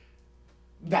parole.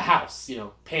 The house,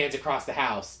 pans across the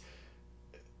house,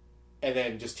 and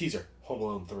then just teaser, Home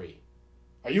Alone 3.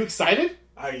 Are you excited?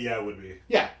 Yeah, I would be.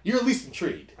 Yeah, you're at least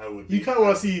intrigued. I would be. You kind of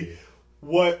want to see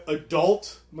what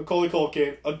adult Macaulay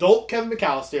Culkin, adult Kevin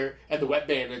McAllister, and the Wet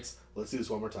Bandits, let's do this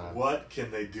one more time. What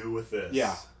can they do with this?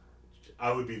 Yeah.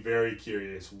 I would be very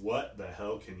curious. What the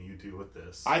hell can you do with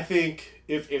this? I think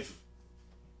if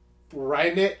we're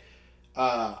writing it,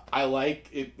 I like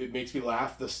it. It makes me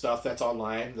laugh. The stuff that's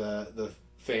online, the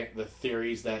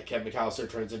theories that Kevin McAllister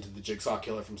turns into the Jigsaw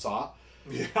killer from Saw.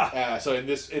 Yeah. So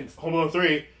in Home Alone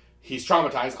 3, he's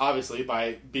traumatized, obviously,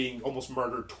 by being almost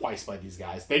murdered twice by these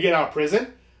guys. They get out of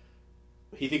prison.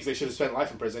 He thinks they should have spent life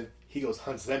in prison. He goes,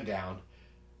 hunts them down.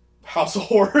 House of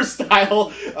Horror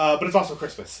style, but it's also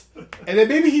Christmas. And then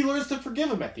maybe he learns to forgive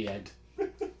him at the end.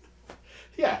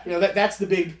 Yeah, that's the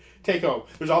big take home.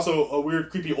 There's also a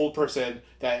weird, creepy old person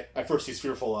that at first he's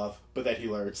fearful of, but then he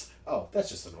learns, oh, that's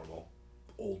just a normal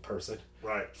old person.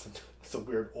 Right. It's a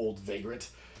weird old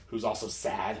vagrant who's also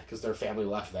sad because their family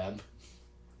left them.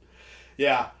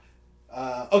 Yeah.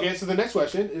 Okay, so the next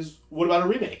question is, what about a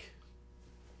remake?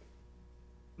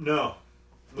 No.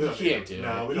 You can't do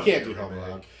No, it. we You don't can't do do Home remake.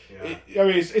 Alone. Yeah.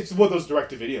 It's what those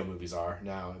direct-to-video movies are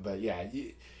now. But yeah,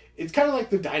 it's kind of like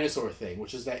the dinosaur thing,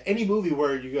 which is that any movie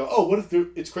where you go, oh, what if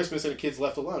it's Christmas and a kid's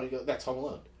left alone? You go, that's Home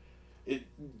Alone.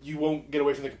 You won't get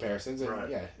away from the comparisons, and Right.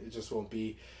 yeah, it just won't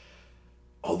be.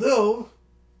 Although,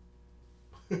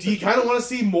 do you kind of want to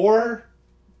see more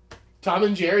Tom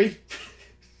and Jerry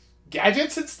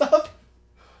gadgets and stuff?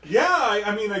 Yeah,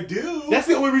 I mean, I do. That's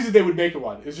the only reason they would make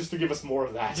one, is just to give us more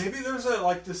of that. Maybe there's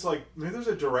maybe there's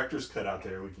a director's cut out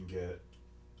there we can get.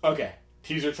 Okay,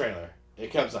 teaser trailer.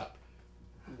 It comes up.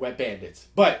 Wet Bandits.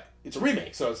 But it's a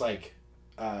remake, so it's like...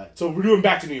 so we're doing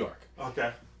Back to New York.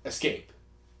 Okay. Escape.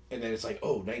 And then it's like,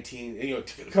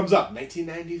 it comes up,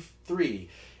 1993.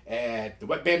 And the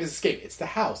Wet Bandits escape. It's the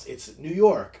house. It's New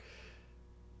York.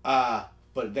 But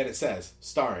then it says,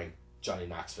 starring Johnny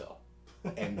Knoxville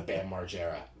and Bam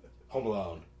Margera. Home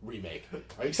Alone remake.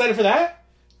 Are you excited for that?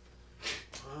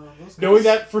 Knowing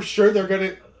that for sure they're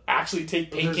going to actually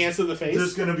take paint cans to the face?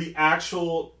 There's going to be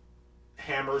actual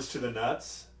hammers to the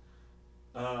nuts.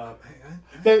 They're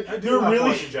love really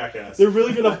watching Jackass. They're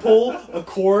really going to pull a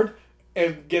cord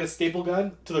and get a staple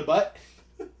gun to their butt?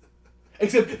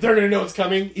 Except they're going to know it's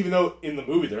coming, even though in the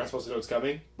movie they're not supposed to know it's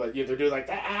coming. But they're doing like,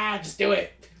 just do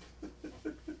it.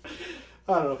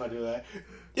 I don't know if I do that.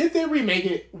 If they remake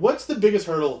it, what's the biggest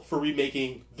hurdle for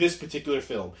remaking this particular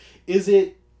film? Is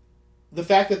it the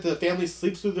fact that the family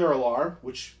sleeps through their alarm,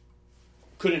 which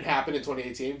couldn't happen in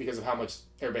 2018 because of how much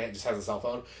everybody just has a cell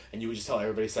phone, and you would just tell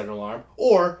everybody to set an alarm?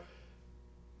 Or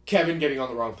Kevin getting on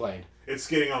the wrong plane? It's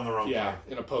getting on the wrong plane.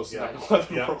 In a post 9/11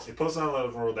 world. In post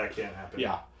 9/11 world, that can't happen.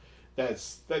 Yeah.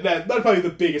 That's probably the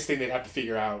biggest thing they'd have to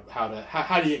figure out, how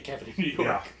do you get Kevin in New York?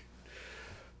 Yeah.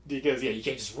 Because, you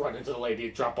can't just run into the lady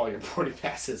and drop all your boarding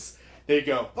passes. There you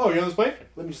go. Oh, you're on this plane?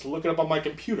 Let me just look it up on my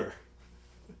computer.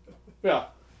 Yeah.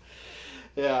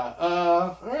 Yeah.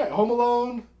 All right. Home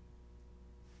Alone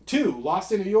 2,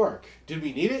 Lost in New York. Did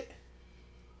we need it?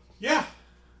 Yeah,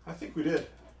 I think we did.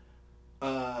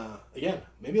 Again,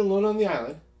 maybe Alone on the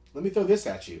Island. Let me throw this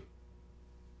at you.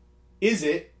 Is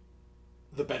it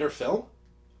the better film?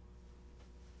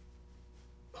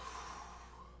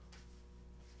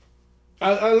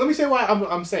 Let me say why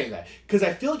I'm saying that. Because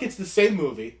I feel like it's the same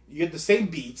movie. You get the same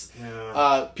beats.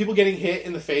 Yeah. People getting hit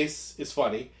in the face is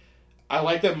funny. I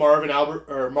like that Marv and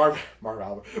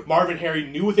Harry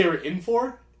knew what they were in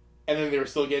for, and then they were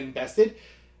still getting bested.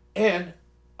 And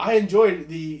I enjoyed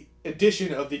the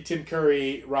addition of the Tim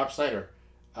Curry, Rob Schneider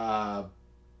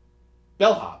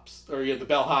bellhops, or the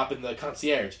bellhop and the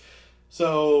concierge.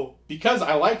 So because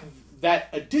I like that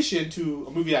addition to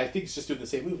a movie that I think is just doing the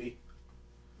same movie,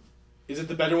 is it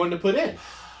the better one to put in?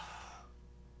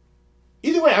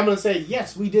 Either way, I'm going to say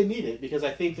yes, we did need it, because I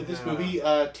think that this movie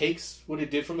takes what it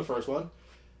did from the first one,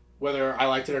 whether I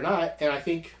liked it or not, and I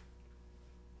think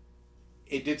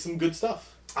it did some good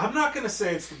stuff. I'm not going to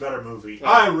say it's the better movie. Yeah.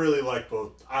 I really like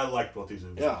both. I like both these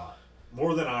movies a Yeah. lot.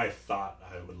 More than I thought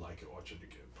I would like it watching it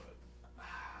again, but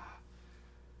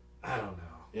I don't know.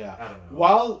 Yeah. I don't know.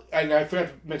 While, and I forgot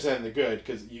to mention that in the good,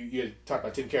 because you had talked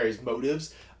about Tim Curry's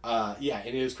motives. Yeah, and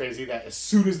it is crazy that as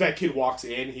soon as that kid walks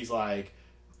in, he's like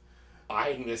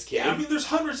eyeing this kid. Yeah, I mean, there's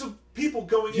hundreds of people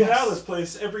going in Yes. and out of this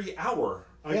place every hour.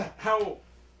 Like, Yeah. how...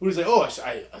 He's like, oh,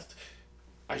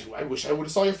 I wish I would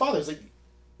have saw your father. It's like,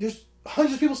 there's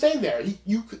hundreds of people staying there.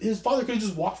 His father could have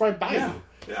just walked right by Yeah,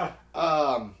 you.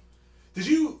 yeah. Did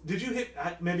you hit...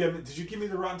 Did you give me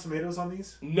the Rotten Tomatoes on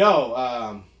these?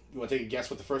 No. You want to take a guess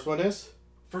what the first one is?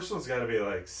 First one's got to be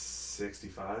like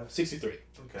 65. 63.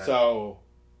 Okay. So,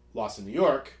 Lost in New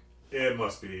York, It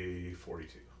must be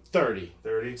 42. 30.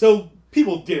 30? So,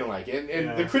 people didn't like it. And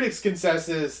Yeah. the critics'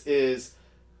 consensus is,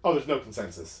 oh, there's no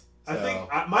consensus. I So-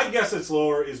 think my guess it's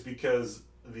lower is because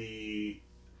the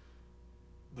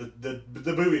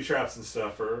booby traps and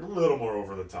stuff are a little more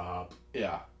over the top.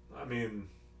 Yeah. I mean,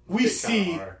 We they see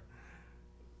kinda are.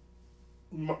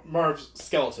 Marv's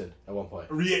skeleton at one point.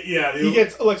 Yeah, He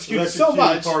gets electrocuted so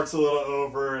much Part's a little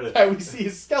over, that we see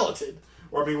his skeleton.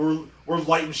 or I mean, we're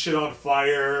lighting shit on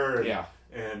fire. And, Yeah.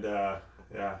 and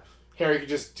yeah. Harry could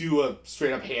just do a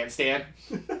straight up handstand.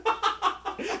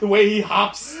 The way he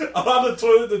hops. On the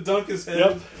toilet to dunk his head.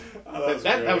 Yep. Oh,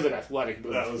 That was an athletic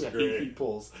move. That was great. He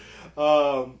pulls.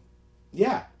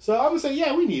 Yeah. So I'm gonna say,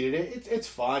 yeah, we needed it. It's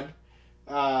fun.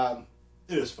 It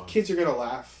is fun. Kids are gonna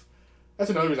laugh. That's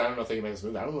another reason I don't know if they can make this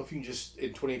movie. I don't know if you can just, in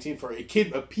 2018, for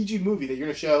a PG movie that you're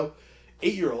gonna show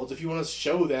 8-year-olds, if you want to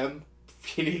show them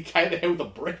hitting a guy in the head with a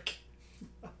brick.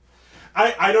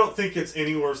 I don't think it's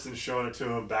any worse than showing it to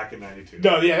him back in '92.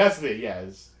 No, yeah, that's the thing. Yeah,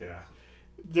 Yeah.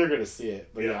 they're gonna see it.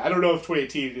 But yeah, Yeah. I don't know if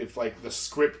 2018, if like the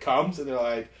script comes and they're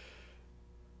like,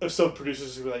 if some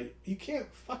producers are like, you can't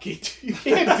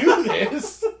do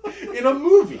this in a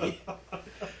movie.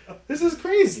 This is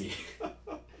crazy.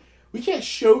 We can't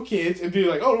show kids and be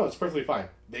like, oh no, it's perfectly fine.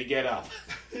 They get up.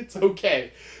 It's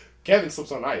okay. Kevin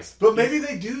slips on ice. But maybe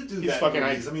they do He's that. fucking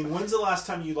Movies. ice. I mean, when's the last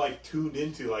time you like tuned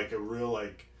into like a real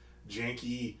like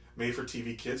janky made for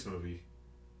TV kids movie?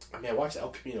 I mean, I watched El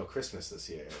Camino Christmas this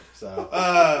year. So,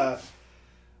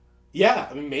 yeah,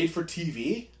 I mean, made for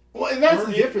TV. Well, and that's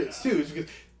the difference, too, is because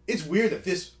it's weird that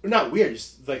this, not weird,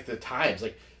 just like the times,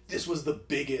 like, this was the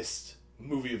biggest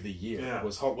movie of the year. Yeah.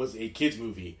 Was a kids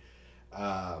movie.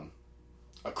 A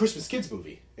Christmas kids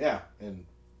movie. Yeah. And,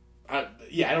 I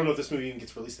don't know if this movie even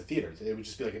gets released to theaters. It would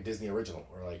just be like a Disney original,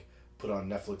 or like put on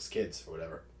Netflix Kids or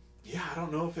whatever. Yeah, I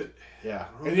don't know if it. Yeah.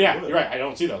 I don't know And if yeah, it would. you're right. I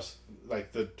don't see those.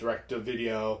 Like the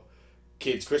direct-to-video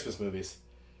kids' Christmas movies.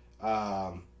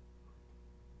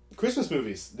 Christmas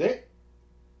movies.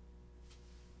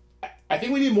 I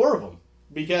think we need more of them.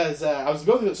 Because I was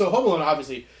going through... So Home Alone,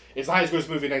 obviously, is the highest grossing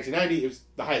movie in 1990. It was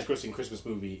the highest grossing Christmas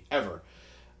movie ever.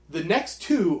 The next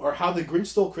two are How the Grinch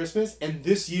Stole Christmas, and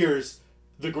this year's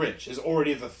The Grinch is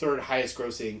already the third highest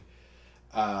grossing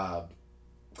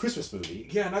Christmas movie.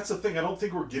 Yeah, and that's the thing. I don't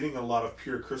think we're getting a lot of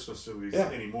pure Christmas movies Yeah.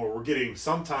 anymore. We're getting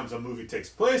sometimes a movie takes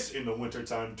place in the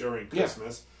wintertime during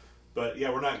Christmas, but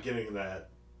yeah, we're not getting that.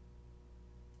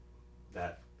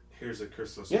 Here's a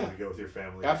Christmas movie to go with your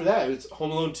family. After that, it's Home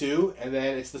Alone 2, and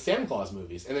then it's the Santa Claus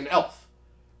movies, and then Elf.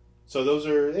 So those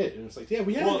are it. And it's like, yeah,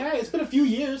 it's been a few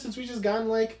years since we just gotten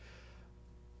like,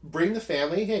 bring the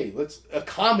family. Hey, let's a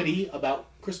comedy about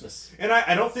Christmas. And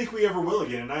I don't think we ever will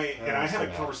again. And I had so a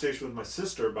bad. conversation with my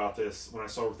sister about this when I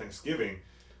saw her Thanksgiving.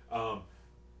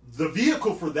 The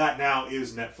vehicle for that now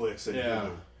is Netflix and Yeah.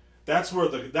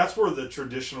 Hulu. That's where the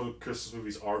traditional Christmas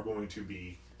movies are going to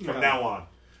be from Yeah. now on.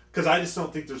 Because I just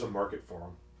don't think there's a market for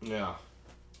them. Yeah.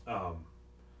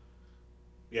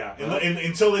 Yeah, and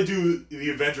until they do the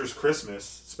Avengers Christmas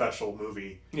special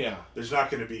movie, Yeah. there's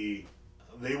not going to be.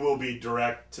 They will be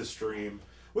direct to stream,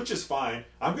 which is fine.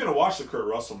 I'm going to watch the Kurt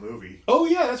Russell movie. Oh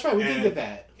yeah, that's right. We did get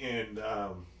that. And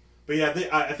but yeah,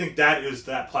 I think that is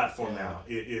that platform Yeah. now.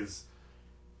 It is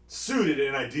suited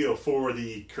and ideal for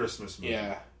the Christmas movie.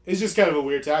 Yeah. It's just kind of a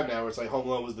weird time now where it's like Home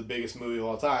Alone was the biggest movie of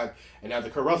all time, and now the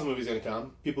Kurt Russell movie's going to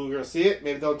come. People are going to see it.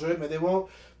 Maybe they'll enjoy it, maybe they won't.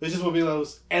 There's just will be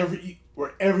those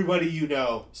where everybody you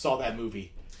know saw that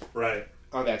movie. Right.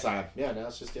 On that time. Yeah, now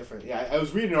it's just different. Yeah, I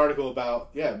was reading an article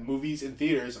about, movies in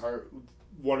theaters are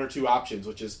one or two options,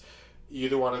 which is you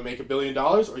either want to make $1 billion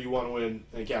or you want to win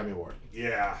an Academy Award.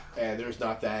 Yeah. And there's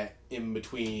not that in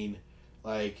between,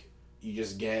 like, you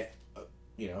just get,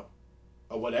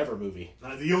 a whatever movie.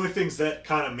 The only things that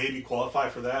kind of maybe qualify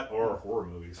for that are horror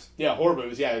movies. Yeah, horror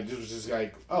movies. Yeah, it was just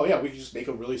like, oh yeah, we can just make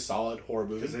a really solid horror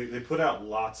movie. Because they put out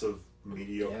lots of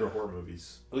mediocre horror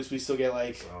movies. At least we still get,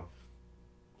 like,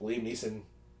 Liam Neeson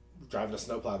driving a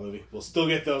snowplow movie. We'll still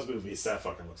get those movies. That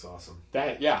fucking looks awesome.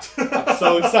 I'm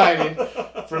so excited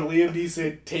for Liam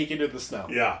Neeson taken to the snow.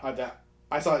 Yeah.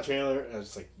 I saw that trailer and I was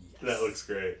just like, yes. That looks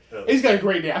great. He's got a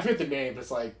great name. I forget the name, but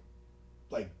it's like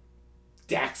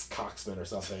Dax Coxman or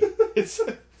something. It's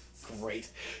great.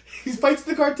 He fights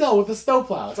the cartel with a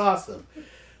snowplow. It's awesome.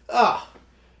 If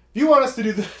you want us to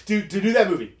do that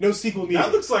movie, no sequel needed.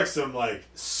 That looks like some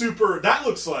that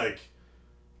looks like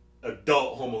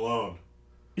adult Home Alone.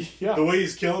 Yeah. The way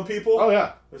he's killing people. Oh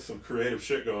yeah. There's some creative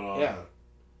shit going on. Yeah.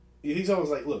 He's always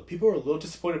like, look, people are a little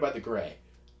disappointed by the gray.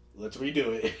 Let's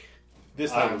redo it.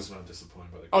 This time. I was not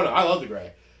disappointed by the gray. Oh no, I love the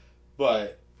gray.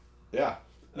 But yeah.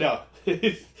 No.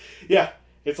 Yeah.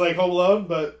 It's like Home Alone,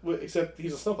 but except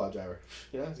he's a snowplow driver.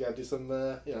 He's got to do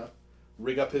some,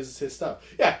 rig up his stuff.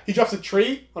 Yeah, he drops a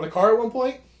tree on a car at one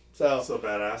point. So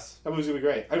badass. That movie's going to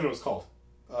be great. I don't know what it's called.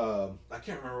 I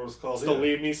can't remember what it's called. It's the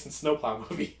Liam Neeson snowplow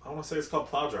movie. I want to say it's called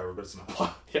Plow Driver, but it's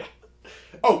not. Yeah.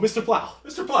 Oh, Mr. Plow.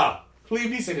 Mr. Plow.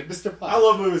 Liam Neeson and Mr. Plow. I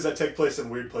love movies that take place in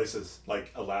weird places,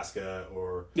 like Alaska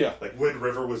or like Wind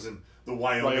River was in the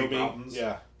Wyoming mountains.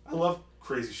 Yeah. I love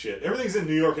crazy shit. Everything's in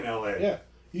New York and LA. Yeah.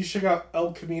 You should check out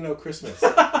El Camino Christmas.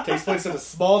 Takes place in a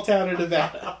small town in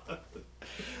Nevada.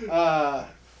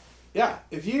 Yeah.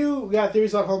 If you got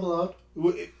theories on Home Alone,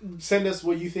 send us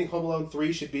what you think Home Alone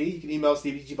 3 should be. You can email us,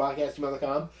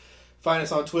 dvdgpodcast@gmail.com. Find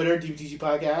us on Twitter, DVDG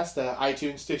Podcast,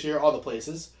 iTunes, Stitcher, all the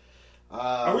places.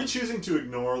 Are we choosing to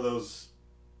ignore those?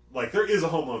 Like, there is a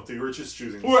Home Alone 3. We're just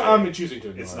choosing to I'm choosing to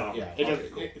ignore it's not. Yeah,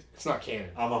 it's not canon.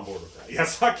 I'm on board with that. Yeah,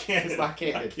 it's not canon. It's not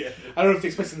canon. I don't know if it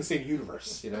takes place in the same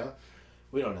universe,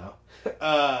 We don't know.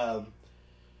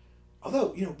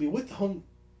 Although, with the home...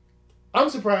 I'm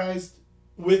surprised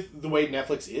with the way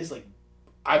Netflix is. Like,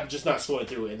 I'm just not scrolling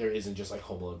through and there isn't just, like,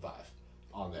 Home Alone 5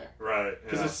 on there. Right.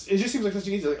 Because it just seems like such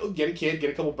an easy... Like, get a kid, get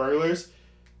a couple burglars,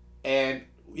 and,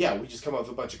 we just come up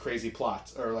with a bunch of crazy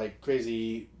plots or, like,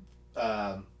 crazy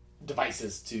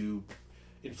devices to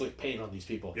inflict pain on these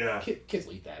people. Yeah. Kids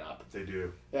eat that up. They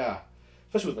do. Yeah.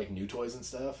 Especially with, like, new toys and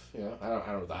stuff. I don't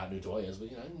know what the hot new toy is, but,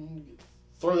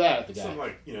 throw that at the guy. Some,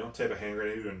 like, type of hand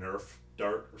grenade to a Nerf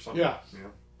dart or something. Yeah.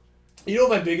 You know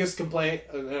my biggest complaint,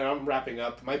 and I'm wrapping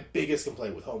up, my biggest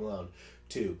complaint with Home Alone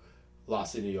 2,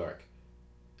 Lost in New York,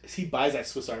 is he buys that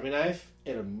Swiss Army knife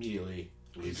and immediately...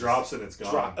 He drops it and it's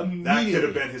gone. Immediately. That could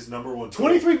have been his number one tool.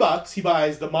 $23, he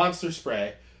buys the monster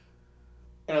spray,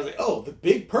 and I was like, oh, the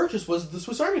big purchase was the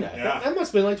Swiss Army knife. Yeah. That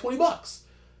must have been like $20.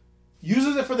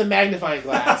 Uses it for the magnifying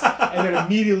glass, and then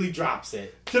immediately drops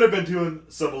it. Could have been doing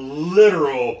some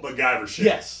literal MacGyver shit.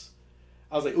 Yes.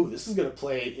 I was like, ooh, this is going to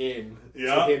play in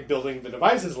to him building the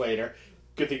devices later.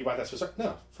 Good thing about that Swiss Army.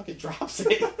 No, fucking drops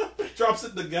it. Drops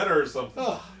it in the gutter or something.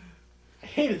 Oh, I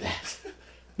hated that.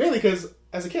 Mainly because,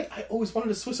 as a kid, I always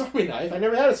wanted a Swiss Army knife. I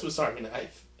never had a Swiss Army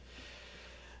knife.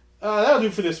 That'll do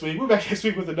for this week. We'll be back next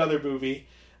week with another movie.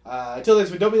 Until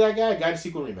then, don't be that guy. Guide to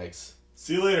sequel remakes.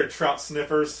 See you later, trout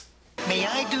sniffers. May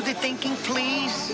I do the thinking, please?